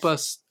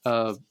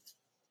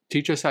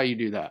teach us how you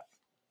do that.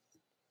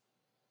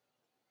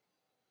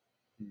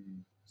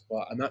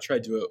 Well, I'm not sure I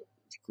do it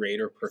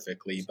great or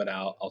perfectly, but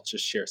I'll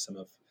just share some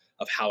of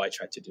how I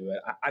try to do it.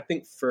 I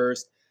think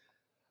first,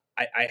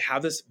 I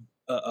have this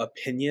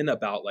opinion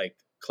about like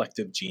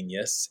collective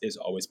genius is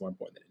always more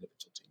important than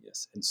individual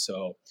genius. And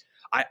so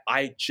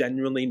I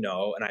genuinely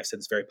know, and I've said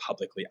this very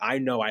publicly, I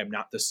know I am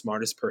not the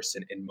smartest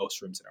person in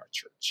most rooms in our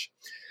church.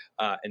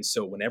 And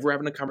so whenever we're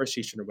having a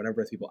conversation or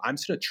whenever with people, I'm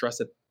just going to trust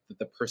that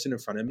the person in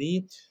front of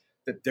me,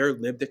 that their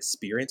lived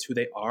experience, who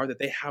they are, that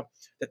they have,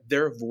 that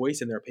their voice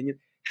and their opinion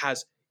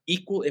has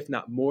equal, if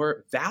not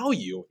more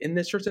value in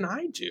this church than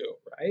I do,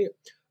 right?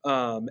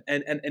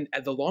 And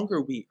the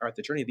longer we are at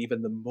the journey,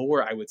 even the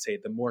more, I would say,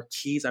 the more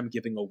keys I'm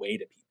giving away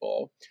to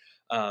people.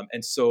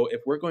 And so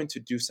if we're going to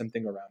do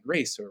something around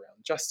race or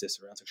around justice,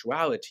 or around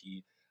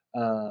sexuality,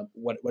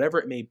 whatever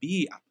it may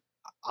be,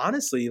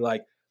 honestly,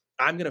 like,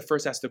 I'm going to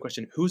first ask the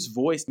question, whose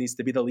voice needs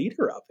to be the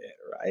leader of it,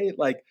 right?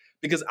 Like,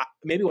 because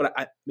maybe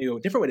maybe a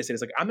different way to say it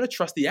is like, I'm going to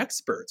trust the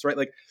experts, right?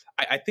 Like,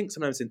 I think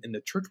sometimes in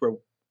the church where,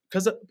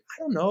 because I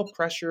don't know,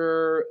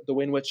 pressure, the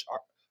way in which our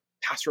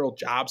pastoral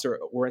jobs are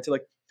oriented,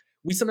 like,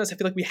 we sometimes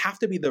feel like we have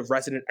to be the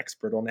resident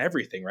expert on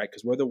everything, right?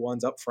 Because we're the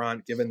ones up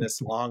front giving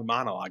this long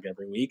monologue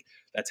every week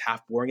that's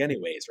half boring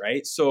anyways,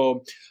 right?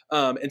 So,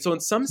 and so in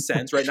some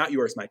sense, right, not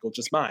yours, Michael,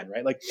 just mine,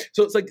 right? Like,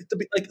 so it's like,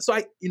 so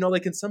I, you know,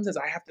 like in some sense,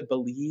 I have to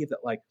believe that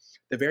like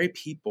the very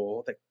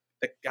people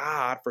that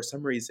God, for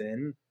some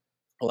reason,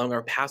 allowing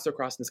our paths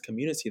across in this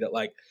community, that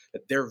like,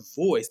 that their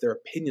voice, their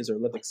opinions, their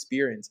lived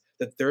experience,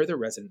 that they're the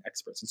resident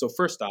experts. And so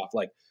first off,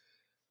 like,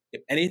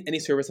 if any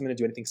service I'm going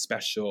to do anything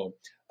special,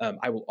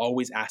 I will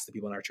always ask the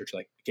people in our church,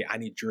 like, okay, I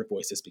need your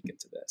voice to speak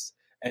into this.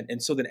 And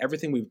so then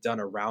everything we've done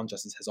around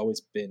justice has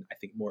always been, I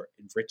think, more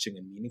enriching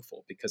and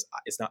meaningful because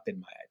it's not been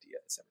my idea.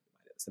 It's never been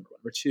my idea. That's number one.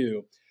 Number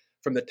two,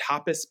 from the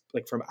toppest,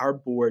 like from our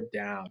board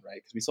down, right?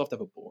 Because we still have to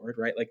have a board,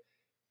 right? Like,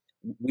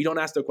 we don't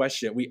ask the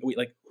question. We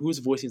like, whose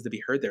voice needs to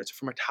be heard there? So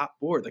from our top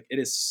board, like, it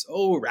is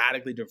so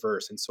radically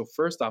diverse. And so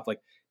first off,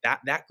 like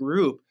that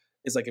group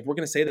is like, if we're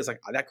going to say this, like,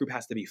 that group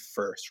has to be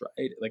first,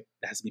 right? Like,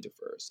 it has to be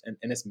diverse, and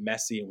it's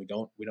messy, and we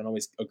don't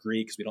always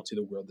agree because we don't see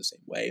the world the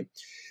same way.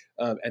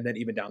 And then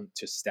even down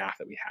to staff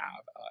that we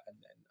have, and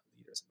then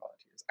leaders and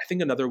volunteers. I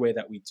think another way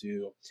that we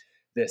do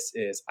this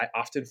is I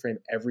often frame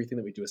everything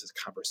that we do as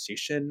a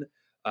conversation.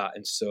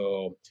 And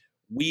so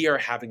we are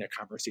having a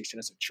conversation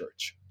as a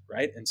church,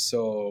 right? And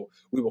so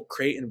we will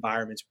create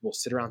environments, we'll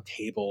sit around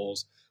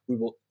tables, we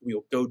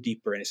will go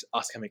deeper, and it's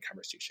us having a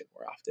conversation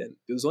more often.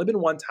 There's only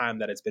been one time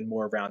that it's been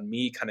more around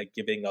me kind of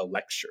giving a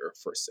lecture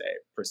per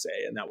se,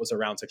 and that was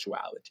around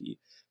sexuality,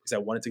 because I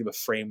wanted to give a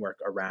framework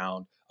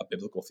around a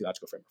biblical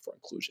theological framework for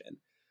inclusion.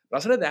 But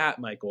outside of that,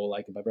 Michael,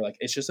 like, if ever, like,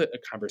 it's just a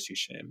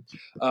conversation.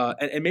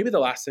 And maybe the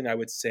last thing I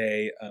would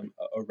say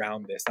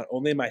around this, not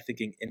only am I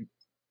thinking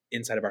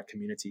inside of our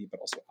community, but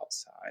also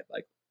outside,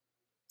 like,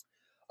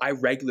 I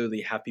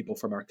regularly have people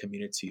from our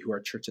community who are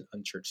church and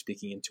unchurched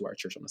speaking into our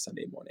church on a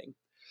Sunday morning.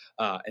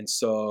 And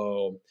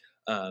so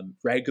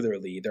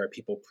regularly there are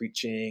people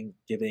preaching,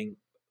 giving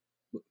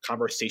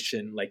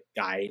conversation like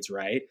guides,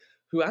 right?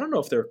 Who I don't know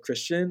if they're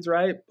Christians,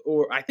 right?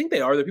 Or I think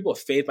they are. They're people of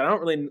faith, but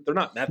they're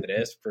not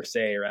Methodist per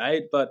se,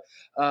 right? But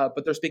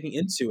they're speaking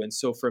into. And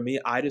so for me,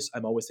 I'm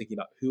always thinking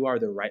about who are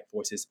the right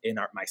voices in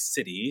my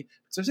city.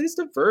 So it's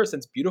diverse and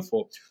it's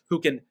beautiful, who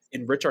can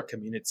enrich our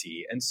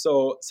community. And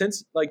so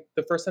since like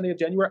the first Sunday of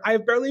January, I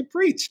have barely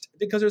preached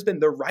because there's been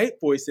the right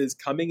voices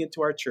coming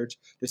into our church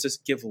to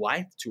just give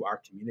life to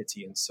our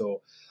community. And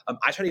so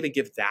I try to even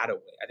give that away.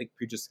 I think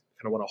preachers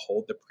kind of want to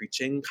hold the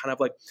preaching kind of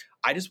like,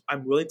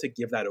 I'm willing to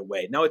give that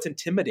away. Now it's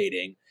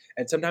intimidating,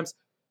 and sometimes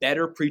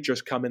better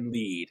preachers come and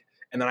lead,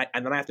 and then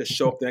I have to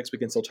show up the next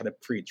week and still try to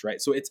preach,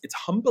 right? So it's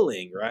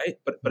humbling, right?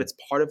 But it's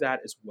part of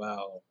that as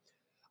well.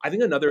 I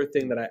think another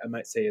thing that I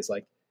might say is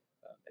like,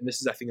 and this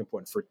is I think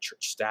important for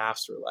church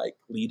staffs or like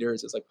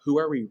leaders, is like, who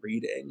are we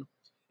reading?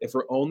 If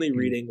we're only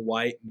reading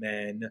white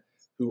men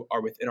who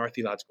are within our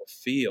theological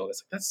field,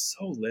 it's like that's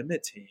so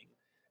limiting.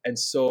 And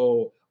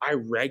so I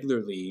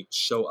regularly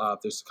show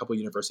up. There's a couple of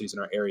universities in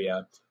our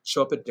area,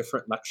 show up at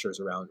different lectures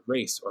around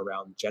race or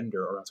around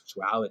gender or around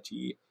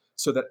sexuality,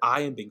 so that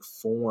I am being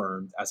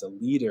formed as a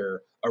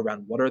leader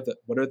around what are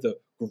the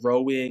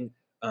growing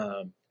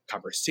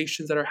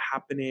conversations that are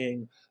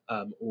happening,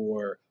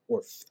 or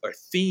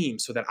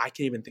themes, so that I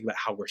can even think about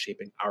how we're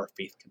shaping our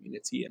faith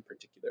community in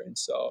particular. And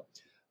so,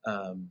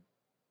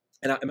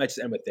 and I might just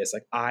end with this: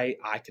 like I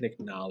can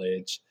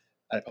acknowledge,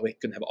 and I probably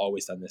couldn't have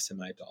always done this in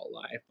my adult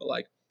life, but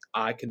like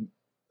I can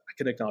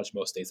acknowledge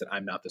most days that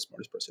I'm not the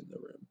smartest person in the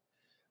room.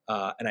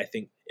 And I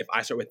think if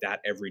I start with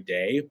that every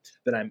day,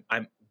 then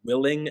I'm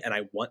willing and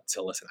I want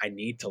to listen. I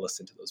need to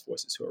listen to those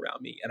voices who are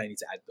around me, and I need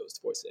to add those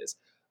voices.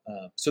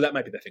 So that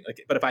might be the thing.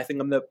 Like, but if I think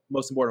I'm the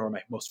most important or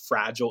my most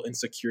fragile,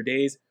 insecure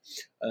days,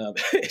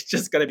 it's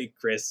just gonna be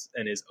Kris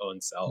and his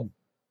own self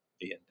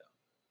being done.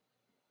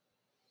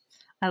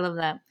 I love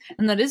that.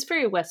 And that is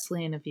very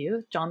Wesleyan of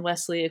you. John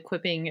Wesley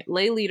equipping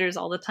lay leaders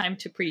all the time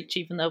to preach,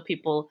 even though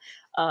people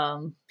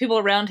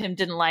around him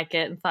didn't like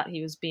it and thought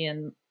he was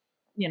being,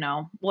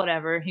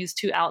 whatever. He was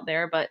too out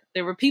there. But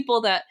there were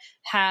people that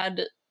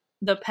had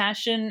the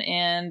passion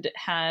and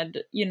had,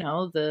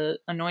 the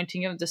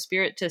anointing of the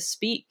Spirit to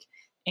speak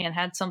and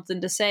had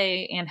something to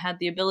say and had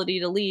the ability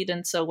to lead.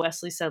 And so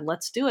Wesley said,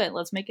 let's do it.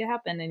 Let's make it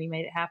happen. And he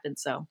made it happen.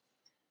 So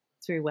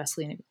it's very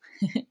Wesleyan.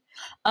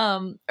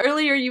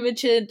 Earlier you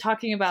mentioned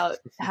talking about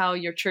how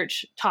your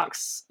church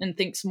talks and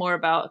thinks more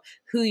about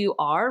who you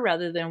are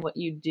rather than what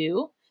you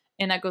do.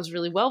 And that goes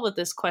really well with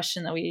this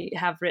question that we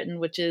have written,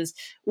 which is,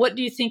 what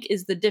do you think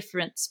is the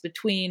difference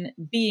between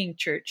being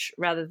church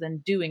rather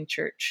than doing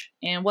church?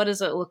 And what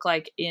does it look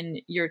like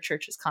in your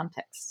church's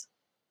context?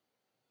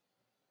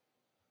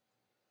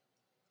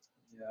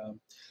 Yeah,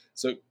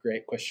 so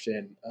great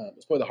question.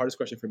 It's probably the hardest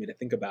question for me to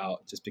think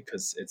about, just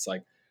because it's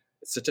like,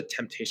 it's such a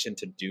temptation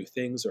to do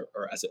things, or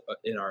as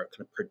in our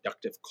kind of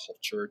productive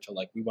culture, to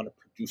like, we want to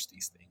produce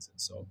these things.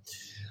 And so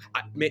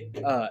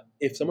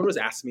if someone was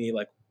asking me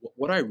like,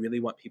 what do I really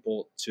want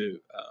people to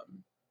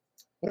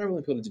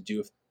do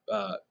if,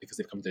 because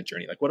they've come to the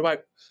journey, like what do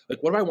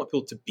I want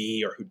people to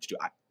be or who to do?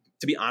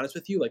 To be honest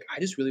with you, like I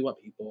just really want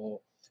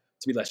people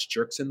to be less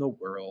jerks in the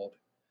world.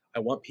 I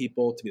want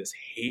people to be less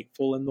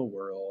hateful in the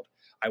world.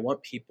 I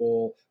want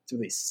people to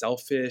be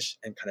selfish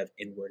and kind of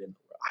inward in the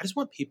world. I just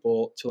want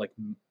people to like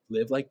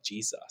live like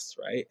Jesus,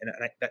 right? And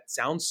that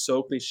sounds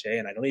so cliche,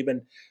 and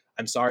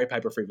I'm sorry,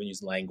 Piper, for even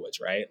using language,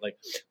 right? Like,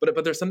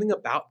 but there's something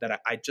about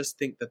that. I just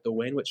think that the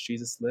way in which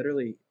Jesus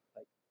literally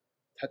like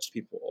touched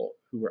people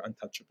who were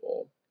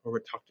untouchable, or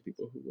would talk to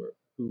people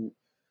who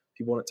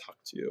people want to talk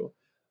to,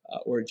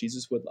 or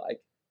Jesus would like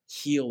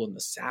heal on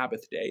the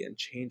Sabbath day and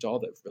change all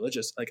the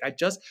religious. Like I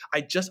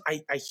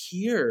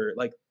hear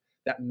like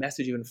that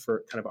message even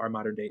for kind of our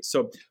modern day.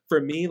 So for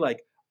me,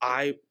 like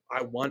I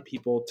want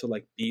people to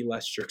like be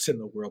less jerks in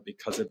the world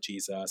because of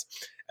Jesus.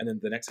 And then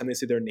the next time they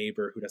see their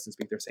neighbor who doesn't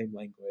speak their same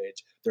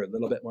language, they're a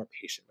little bit more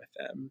patient with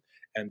them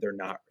and they're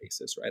not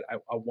racist, right?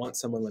 I want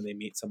someone, when they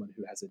meet someone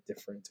who has a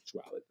different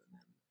sexuality than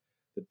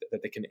them,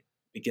 that they can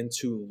begin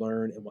to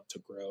learn and want to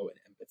grow in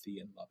empathy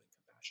and love and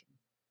compassion.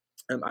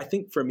 I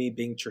think for me,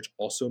 being church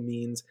also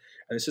means,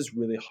 and this is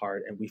really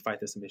hard, and we fight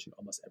this in mission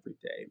almost every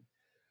day,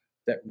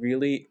 that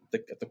really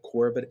at the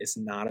core of it is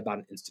not about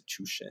an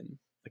institution.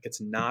 Like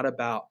it's not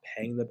about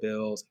paying the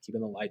bills,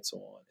 keeping the lights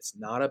on. It's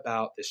not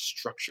about this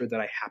structure that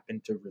I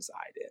happen to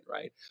reside in,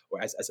 right?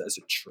 Or as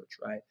a church,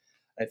 right?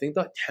 I think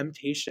the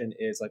temptation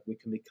is like we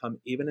can become,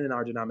 even in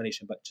our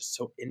denomination, but just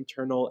so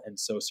internal and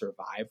so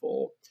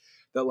survival,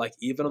 that like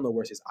even on the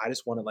worst days, I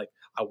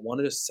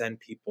wanted to send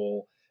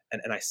people.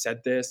 And I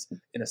said this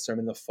in a sermon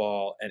in the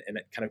fall, and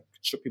it kind of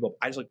shook people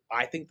up.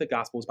 I think the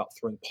gospel is about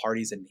throwing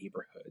parties in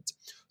neighborhoods.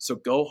 So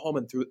go home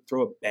and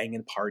throw a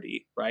banging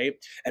party, right?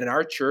 And in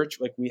our church,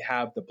 like we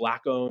have the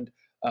Black-owned,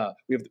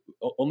 we have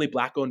the only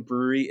Black-owned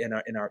brewery in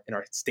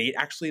our state.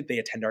 Actually, they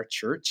attend our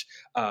church,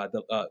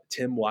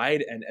 Tim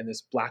White, and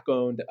this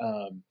Black-owned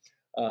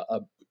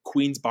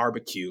Queen's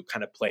Barbecue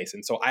kind of place.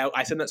 And so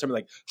I said in that sermon,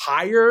 like,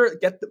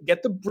 get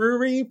the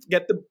brewery,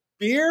 get the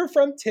beer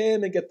from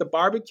Tim, and get the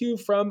barbecue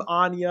from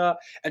Anya,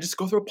 and just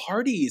go through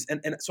parties.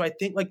 And so I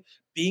think like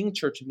being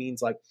church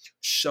means like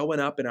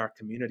showing up in our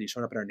community,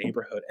 showing up in our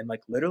neighborhood, and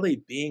like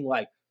literally being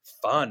like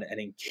fun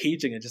and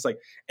engaging and just like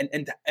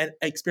and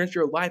experience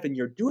your life. And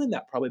you're doing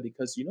that probably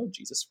because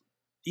Jesus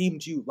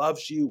redeemed you,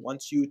 loves you,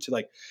 wants you to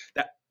like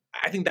that.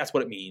 I think that's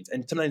what it means.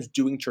 And sometimes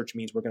doing church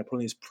means we're going to put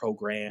on these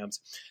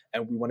programs,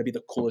 and we want to be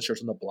the coolest church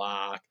on the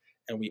block.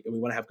 And we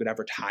want to have good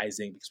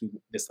advertising because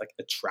this like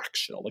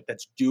attractional, like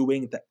that's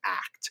doing the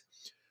act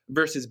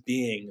versus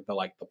being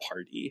the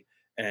party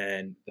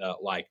and the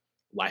like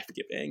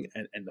life-giving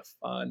and the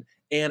fun.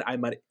 And I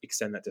might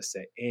extend that to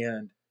say,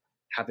 and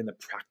having the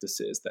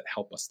practices that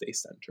help us stay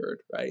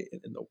centered, right,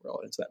 in the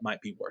world. And so that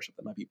might be worship,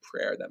 that might be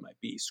prayer, that might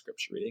be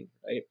scripture reading,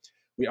 right?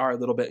 We are a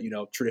little bit,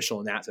 traditional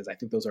in that sense. I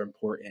think those are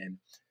important,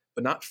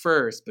 but not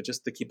first, but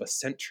just to keep us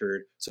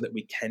centered so that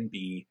we can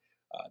be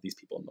these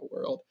people in the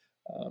world.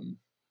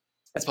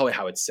 That's probably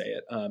how I'd say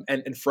it.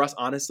 And for us,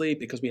 honestly,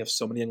 because we have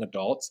so many young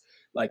adults,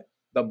 like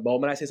the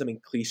moment I say something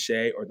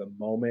cliche or the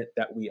moment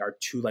that we are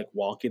too like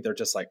wonky, they're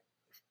just like,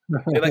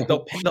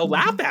 they'll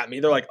laugh at me.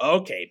 They're like,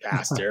 okay,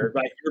 pastor,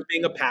 right? You're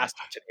being a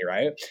pastor today,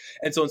 right?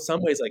 And so in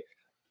some ways, like,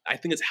 I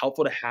think it's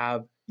helpful to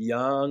have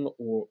young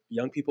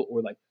people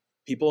or like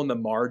people in the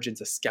margins,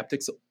 the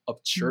skeptics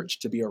of church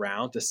to be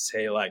around to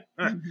say like,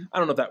 I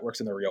don't know if that works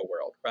in the real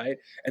world, right?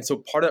 And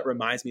so part of that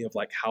reminds me of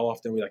like how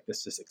often we like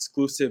this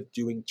exclusive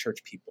doing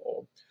church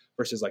people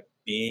versus like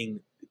being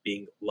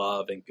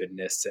love and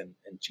goodness and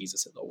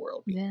Jesus in the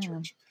world being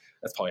church.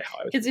 That's probably how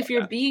I would. Because if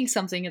you're being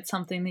something, it's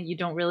something that you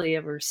don't really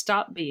ever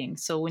stop being.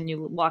 So when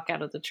you walk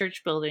out of the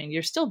church building,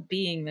 you're still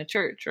being the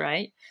church,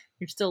 right?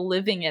 You're still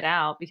living it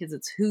out because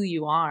it's who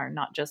you are,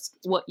 not just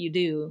what you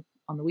do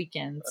on the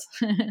weekends.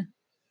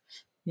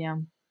 Yeah.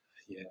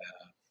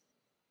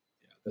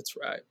 That's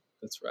right.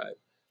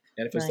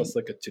 And it feels less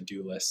like a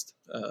to-do list.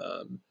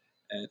 And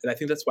I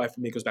think that's why for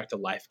me it goes back to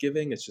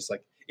life-giving. It's just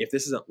like, if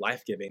this isn't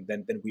life-giving,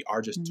 then we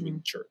are just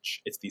doing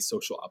church. It's the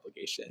social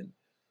obligation.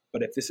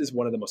 But if this is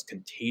one of the most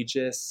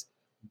contagious,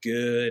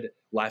 good,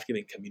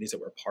 life-giving communities that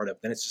we're a part of,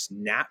 then it's just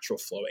natural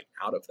flowing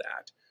out of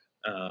that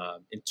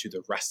into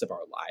the rest of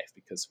our life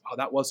because, wow,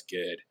 that was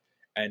good.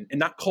 And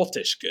not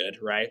cultish good,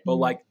 right? But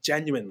like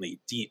genuinely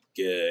deep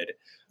good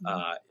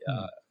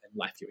and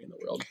life-giving in the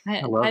world.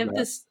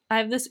 I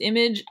have this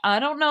image. I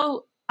don't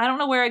know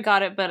where I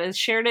got it, but I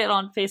shared it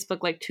on Facebook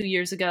like 2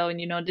 years ago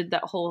and, did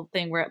that whole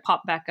thing where it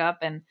popped back up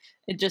and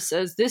it just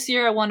says, this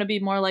year I want to be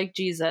more like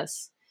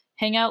Jesus.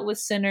 Hang out with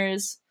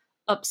sinners,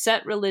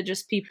 upset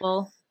religious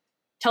people,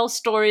 tell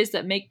stories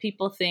that make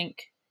people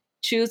think,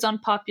 choose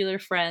unpopular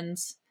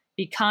friends,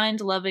 be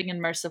kind, loving,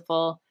 and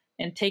merciful,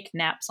 and take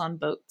naps on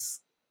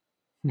boats.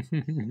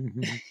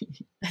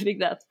 I think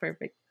that's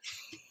perfect.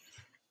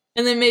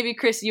 And then maybe,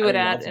 Kris, you would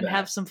add and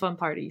have some fun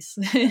parties.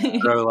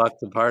 Throw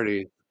lots of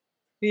parties.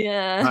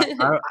 Yeah.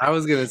 I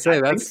was going to say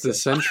that's the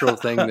central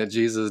thing that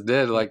Jesus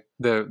did. Like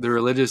the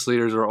religious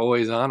leaders were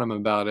always on him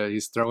about it.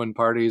 He's throwing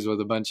parties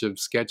with a bunch of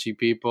sketchy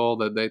people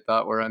that they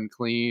thought were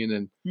unclean.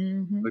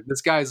 And like,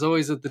 this guy's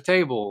always at the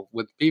table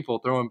with people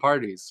throwing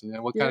parties.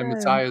 What kind of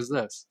Messiah is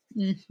this?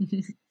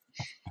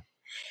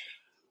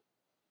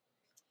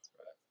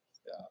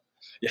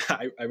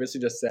 I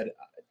recently just said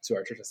to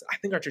our church, I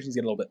think our church is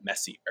getting a little bit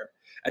messier,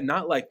 and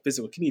not like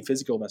physical. It can be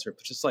physical messier,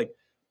 but just like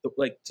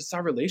just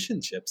our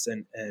relationships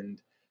and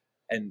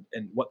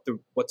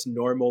what's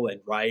normal and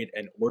right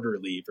and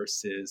orderly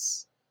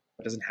versus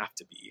what doesn't have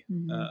to be.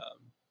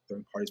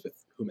 Throwing parties with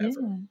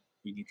whomever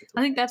we need to.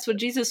 I think that's what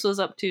Jesus was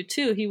up to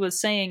too. He was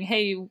saying,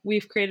 "Hey,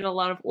 we've created a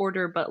lot of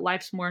order, but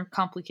life's more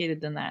complicated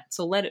than that.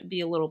 So let it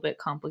be a little bit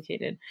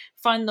complicated.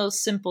 Find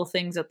those simple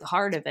things at the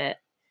heart of it."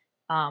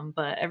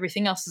 But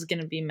everything else is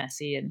going to be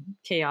messy and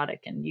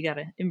chaotic, and you got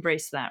to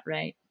embrace that,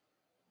 right?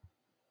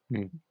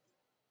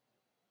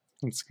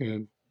 That's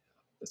good.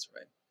 That's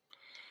right.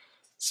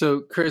 So,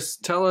 Kris,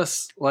 tell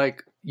us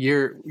like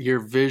your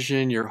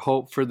vision, your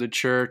hope for the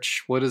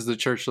church. What does the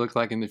church look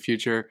like in the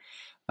future?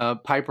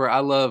 Piper, I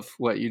love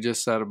what you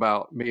just said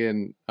about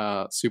being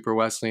super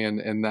Wesleyan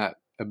and that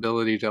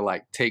ability to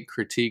like take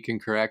critique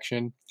and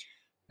correction.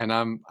 And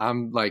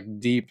I'm like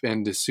deep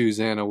into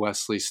Susanna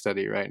Wesley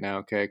study right now,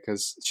 okay?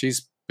 Because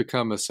she's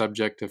become a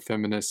subject of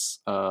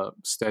feminist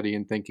study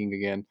and thinking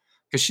again.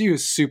 Because she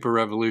was super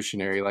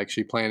revolutionary. Like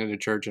she planted a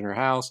church in her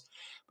house.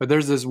 But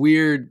there's this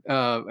weird,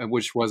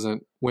 which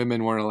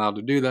women weren't allowed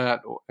to do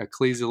that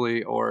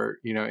ecclesially or,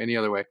 any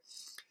other way.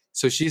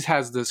 So she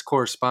has this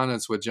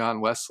correspondence with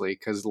John Wesley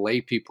because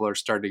lay people are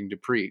starting to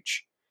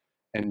preach.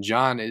 And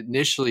John,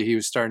 initially, he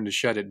was starting to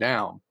shut it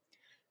down.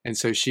 And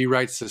so she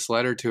writes this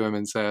letter to him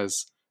and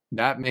says,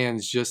 that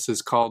man's just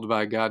as called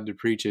by God to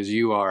preach as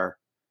you are,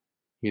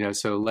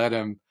 so let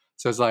him.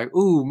 So it's like,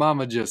 ooh,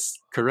 mama just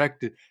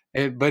corrected.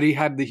 But he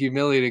had the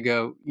humility to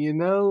go,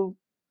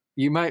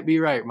 you might be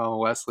right, Mama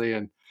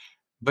Wesley.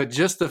 But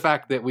just the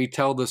fact that we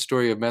tell the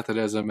story of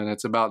Methodism and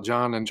it's about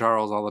John and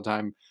Charles all the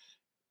time,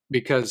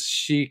 because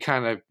she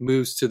kind of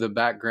moves to the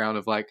background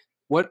of like,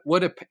 what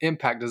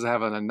impact does it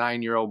have on a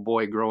 9-year-old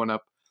boy growing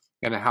up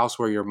in a house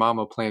where your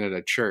mama planted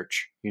a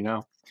church,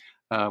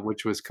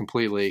 which was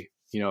completely,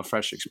 a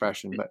fresh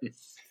expression.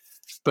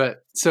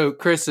 But so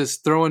Kris is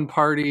throwing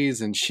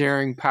parties and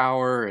sharing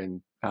power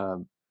and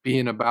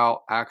being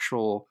about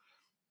actual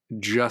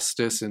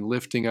justice and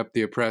lifting up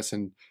the oppressed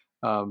and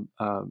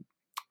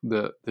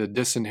the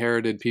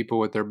disinherited people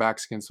with their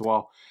backs against the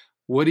wall.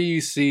 What do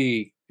you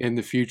see in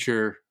the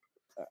future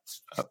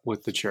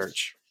with the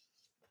church?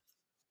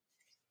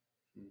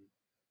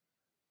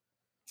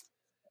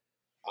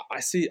 I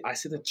see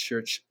the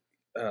church,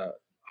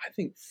 I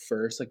think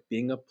first, like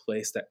being a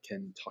place that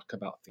can talk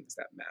about things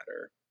that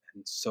matter.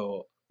 And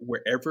so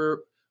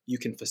wherever you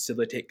can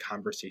facilitate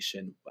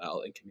conversation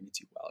well and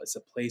community well. It's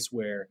a place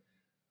where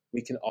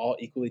we can all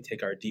equally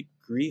take our deep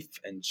grief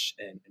and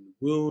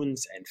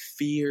wounds and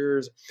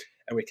fears,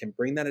 and we can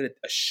bring that at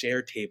a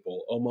shared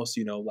table, almost,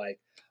 like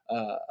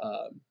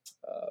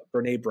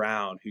Brene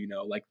Brown, who,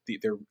 like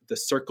the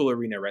circle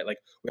arena, right? Like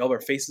we all have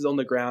our faces on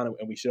the ground,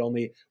 and we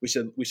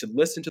should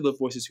listen to the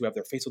voices who have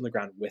their face on the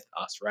ground with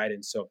us, right?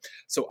 And so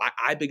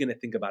I begin to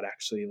think about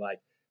actually like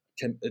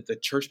the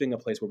church being a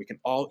place where we can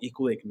all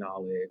equally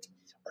acknowledge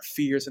our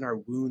fears and our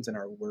wounds and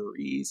our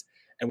worries,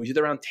 and we do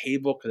that around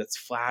table because it's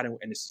flat and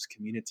it's just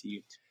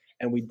community,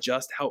 and we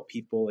just help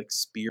people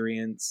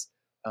experience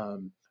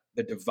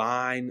the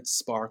divine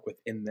spark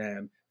within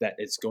them that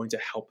is going to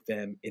help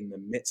them in the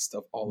midst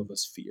of all of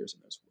those fears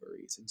and those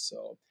worries. And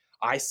so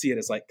I see it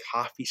as like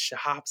coffee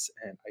shops,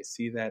 and I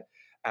see that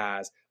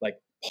as like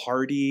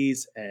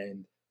parties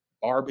and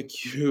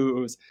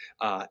barbecues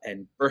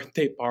and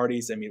birthday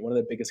parties. I mean, one of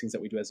the biggest things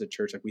that we do as a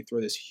church, like we throw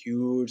this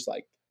huge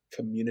like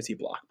community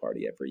block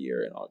party every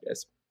year in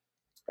August.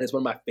 And it's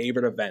one of my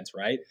favorite events,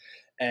 right?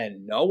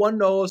 And no one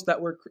knows that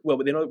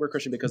they know that we're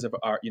Christian because of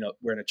our,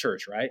 we're in a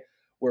church, right?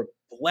 We're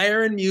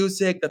blaring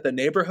music that the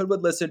neighborhood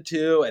would listen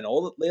to, and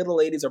all the little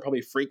ladies are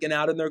probably freaking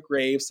out in their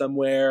grave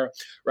somewhere,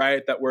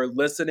 right? That we're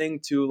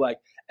listening to, like,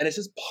 and it's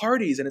just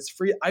parties, and it's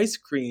free ice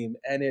cream,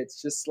 and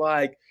it's just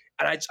like,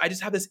 and I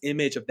just have this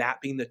image of that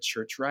being the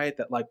church, right?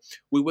 That like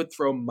we would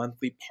throw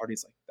monthly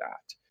parties like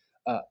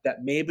that,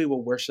 that maybe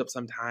we'll worship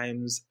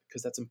sometimes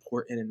because that's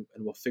important, and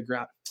we'll figure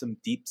out some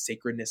deep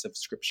sacredness of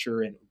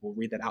scripture, and we'll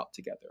read that out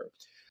together.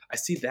 I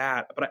see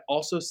that, but I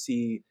also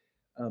see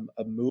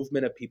a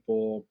movement of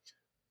people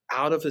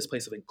out of this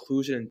place of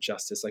inclusion and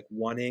justice, like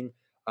wanting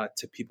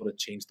to people to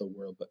change the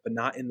world, but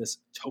not in this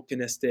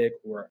tokenistic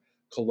or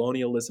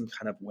colonialism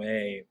kind of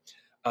way,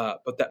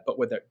 but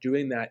where they're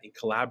doing that in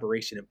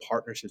collaboration and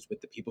partnerships with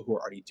the people who are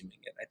already doing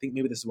it. I think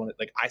maybe this is one that,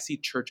 like, I see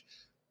church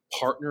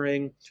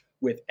partnering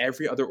with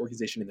every other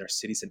organization in their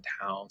cities and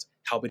towns,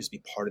 helping us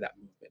be part of that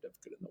movement of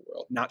good in the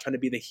world, not trying to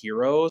be the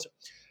heroes,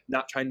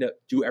 not trying to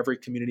do every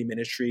community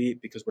ministry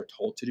because we're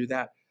told to do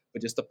that,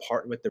 but just to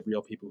partner with the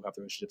real people who have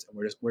the relationships, and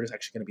we're just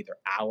actually going to be their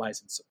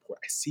allies and support.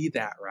 I see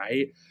that,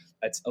 right?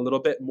 It's a little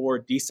bit more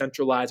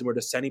decentralized, and we're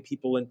just sending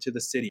people into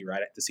the city,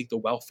 right, to seek the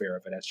welfare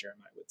of it, as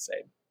Jeremiah would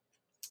say.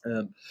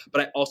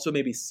 But I also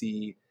maybe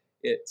see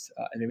it,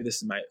 and maybe this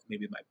is my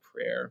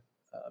prayer,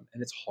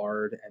 and it's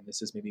hard, and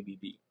this is maybe me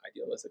being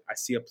idealistic. I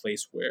see a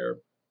place where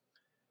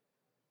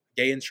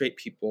gay and straight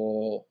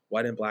people,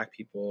 white and black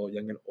people,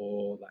 young and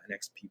old,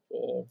 Latinx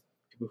people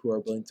who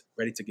are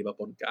ready to give up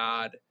on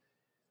God,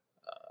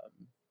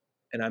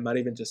 and I might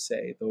even just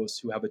say those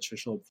who have a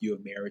traditional view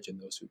of marriage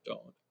and those who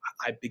don't.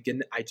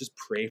 I just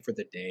pray for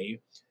the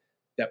day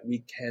that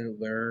we can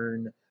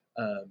learn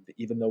that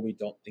even though we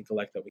don't think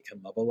alike, that we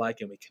can love alike,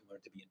 and we can learn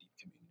to be in deep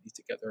community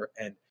together.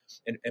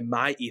 And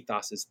my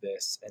ethos is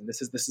this, and this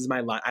is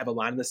my line. I have a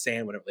line in the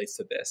sand when it relates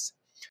to this.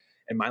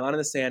 And my line in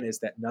the sand is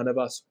that none of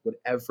us would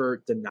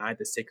ever deny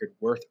the sacred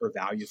worth or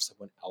value of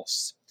someone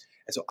else.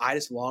 And so I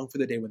just long for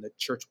the day when the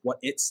church, what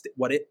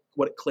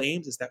it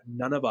claims is that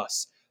none of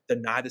us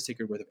deny the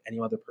sacred worth of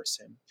any other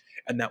person,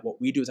 and that what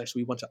we do is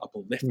actually we want to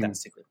uplift that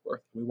sacred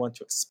worth. We want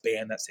to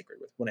expand that sacred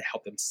worth. We want to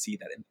help them see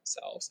that in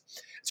themselves.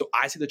 So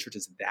I see the church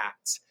as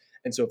that.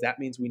 And so if that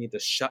means we need to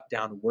shut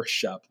down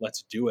worship,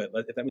 let's do it.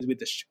 If that means we need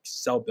to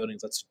sell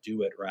buildings, let's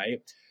do it,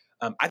 right?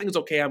 I think it's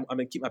okay. I'm going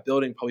to keep my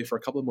building probably for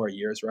a couple more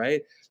years,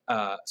 right?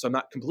 So I'm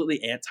not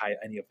completely anti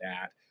any of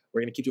that.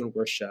 We're going to keep doing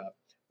worship,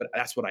 but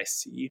that's what I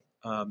see.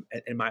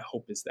 And my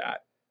hope is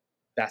that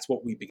that's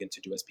what we begin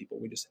to do as people.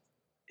 We just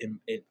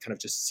kind of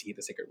just see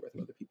the sacred worth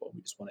of other people.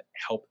 We just want to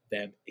help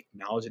them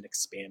acknowledge and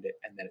expand it,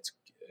 and that it's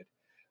good.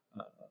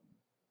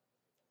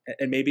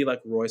 And maybe like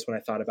Royce, when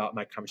I thought about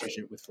my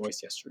conversation with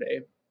Royce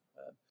yesterday,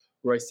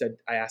 Royce said,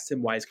 I asked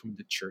him why he's coming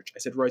to church. I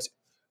said, Royce,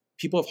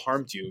 people have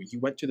harmed you. You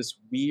went to this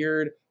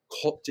weird,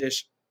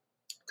 cultish,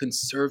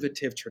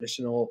 conservative,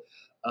 traditional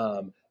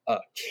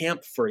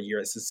camp for a year.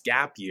 It's this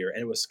gap year,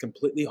 and it was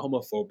completely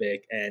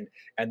homophobic, and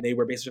they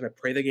were basically trying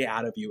to pray the gay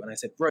out of you. And I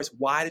said, Royce,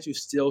 why did you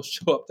still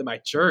show up to my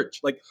church?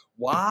 Like,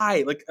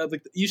 why? Like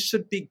you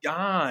should be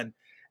gone.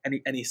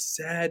 And he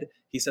said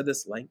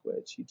this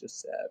language. He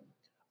just said,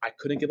 I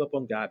couldn't give up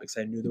on God because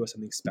I knew there was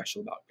something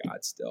special about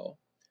God still.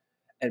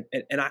 And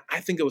I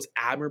think it was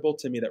admirable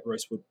to me that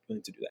Royce would be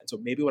willing to do that. And so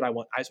maybe I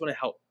just want to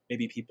help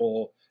maybe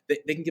people.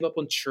 They can give up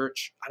on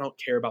church. I don't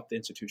care about the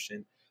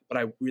institution.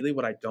 But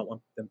what I don't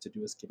want them to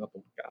do is give up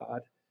on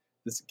God.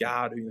 This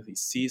God who he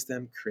sees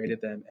them,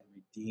 created them, and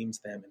redeems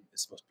them in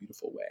this most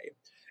beautiful way.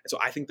 And so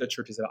I think the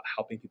church is about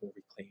helping people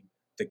reclaim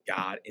the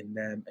God in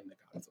them and the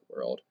God of the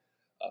world.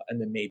 And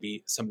then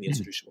maybe some of the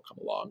institution will come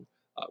along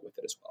with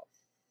it as well.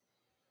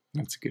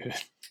 That's good.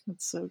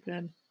 That's so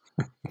good.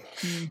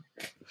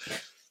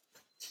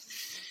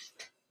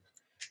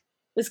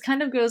 This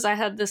kind of goes, I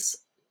had this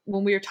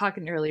when we were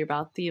talking earlier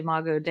about the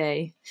Imago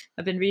Dei.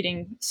 I've been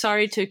reading,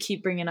 sorry to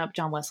keep bringing up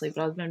John Wesley,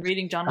 but I've been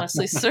reading John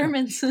Wesley's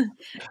sermons,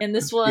 and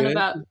this one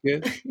about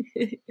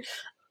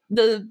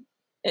the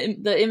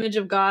image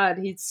of God.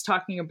 He's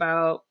talking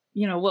about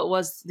what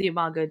was the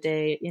Imago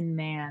Dei in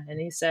man? And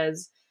he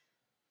says,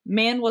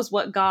 man was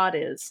what God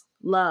is,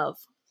 love.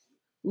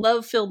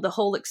 Love filled the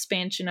whole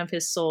expansion of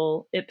his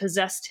soul. It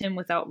possessed him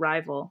without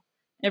rival.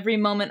 Every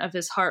moment of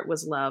his heart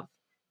was love.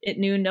 It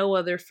knew no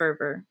other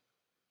fervor.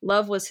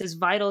 Love was his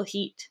vital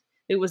heat.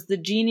 It was the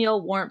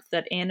genial warmth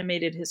that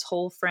animated his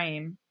whole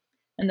frame,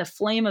 and the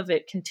flame of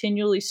it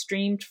continually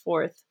streamed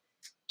forth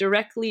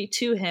directly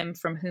to him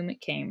from whom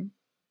it came.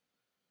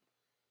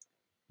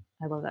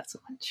 I love that so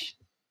much.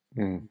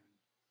 Mm.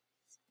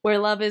 Where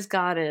love is,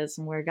 God is,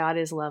 and where God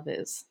is, love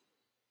is.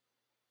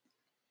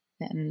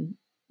 And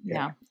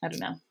yeah, I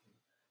don't know. I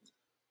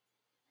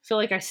feel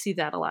like I see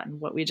that a lot in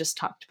what we just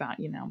talked about,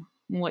 and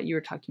what you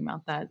were talking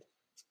about, that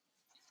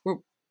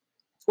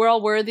we're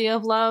all worthy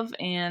of love,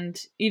 and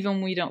even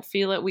when we don't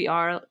feel it, we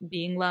are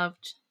being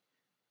loved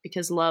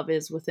because love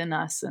is within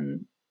us,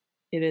 and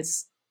it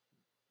is,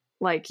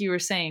 like you were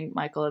saying,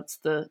 Michael, it's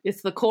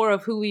the core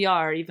of who we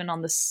are, even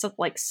on the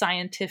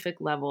scientific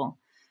level.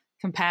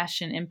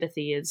 Compassion,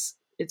 empathy it's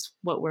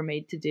what we're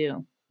made to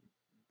do.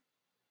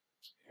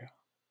 Yeah.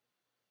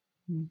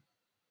 Mm-hmm.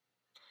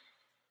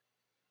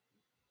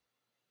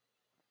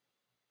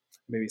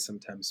 Maybe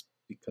sometimes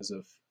because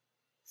of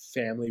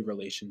family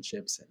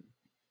relationships and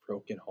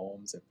broken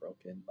homes and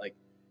broken,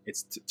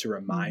 it's to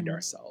remind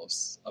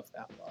ourselves of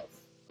that love,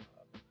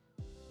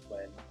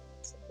 when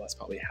some of us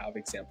probably have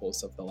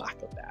examples of the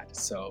lack of that.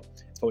 So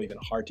it's probably even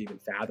hard to even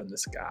fathom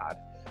this God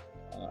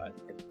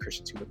and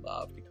Christians who would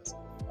love because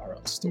of our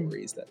own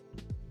stories, that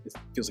it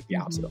feels like the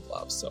opposite of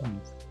love. So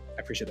I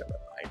appreciate that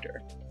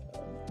reminder.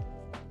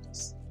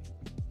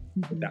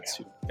 That's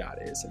who God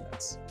is, and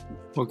that's.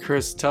 Well,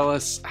 Kris, tell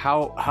us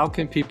how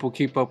can people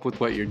keep up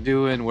with what you're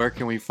doing? Where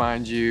can we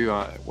find you?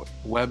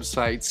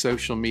 Website,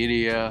 social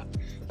media,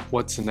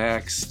 what's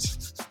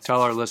next?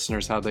 Tell our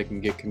listeners how they can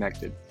get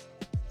connected.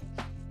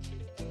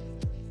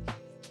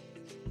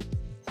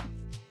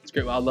 It's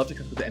great. Well, I'd love to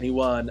connect with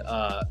anyone.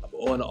 I'm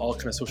on all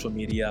kind of social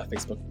media,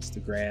 Facebook,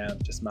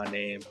 Instagram, just my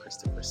name,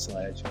 Christopher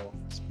Sledge.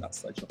 Not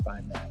Sledge, you'll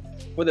find that.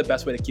 But the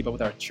best way to keep up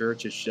with our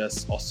church is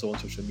just also on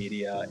social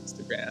media,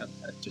 Instagram,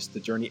 just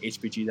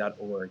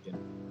thejourneyhbg.org. And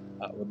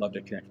would love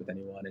to connect with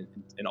anyone,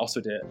 and also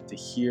to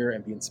hear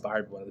and be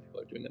inspired by what other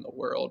people are doing in the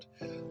world,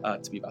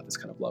 to be about this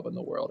kind of love in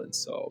the world. And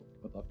so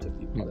would love to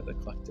be part of the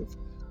collective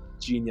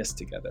genius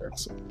together.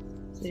 Awesome.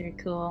 Very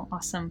cool.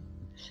 Awesome.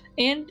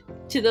 And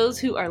to those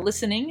who are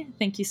listening,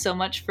 thank you so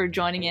much for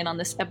joining in on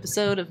this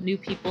episode of New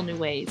People, New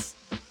Ways.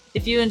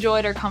 If you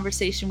enjoyed our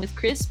conversation with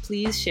Kris,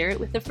 please share it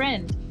with a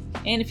friend.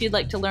 And if you'd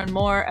like to learn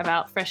more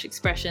about Fresh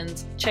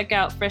Expressions, check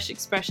out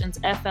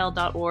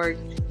freshexpressionsfl.org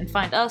and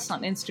find us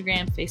on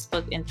Instagram,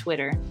 Facebook, and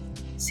Twitter.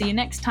 See you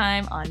next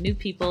time on New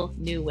People,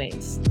 New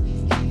Ways.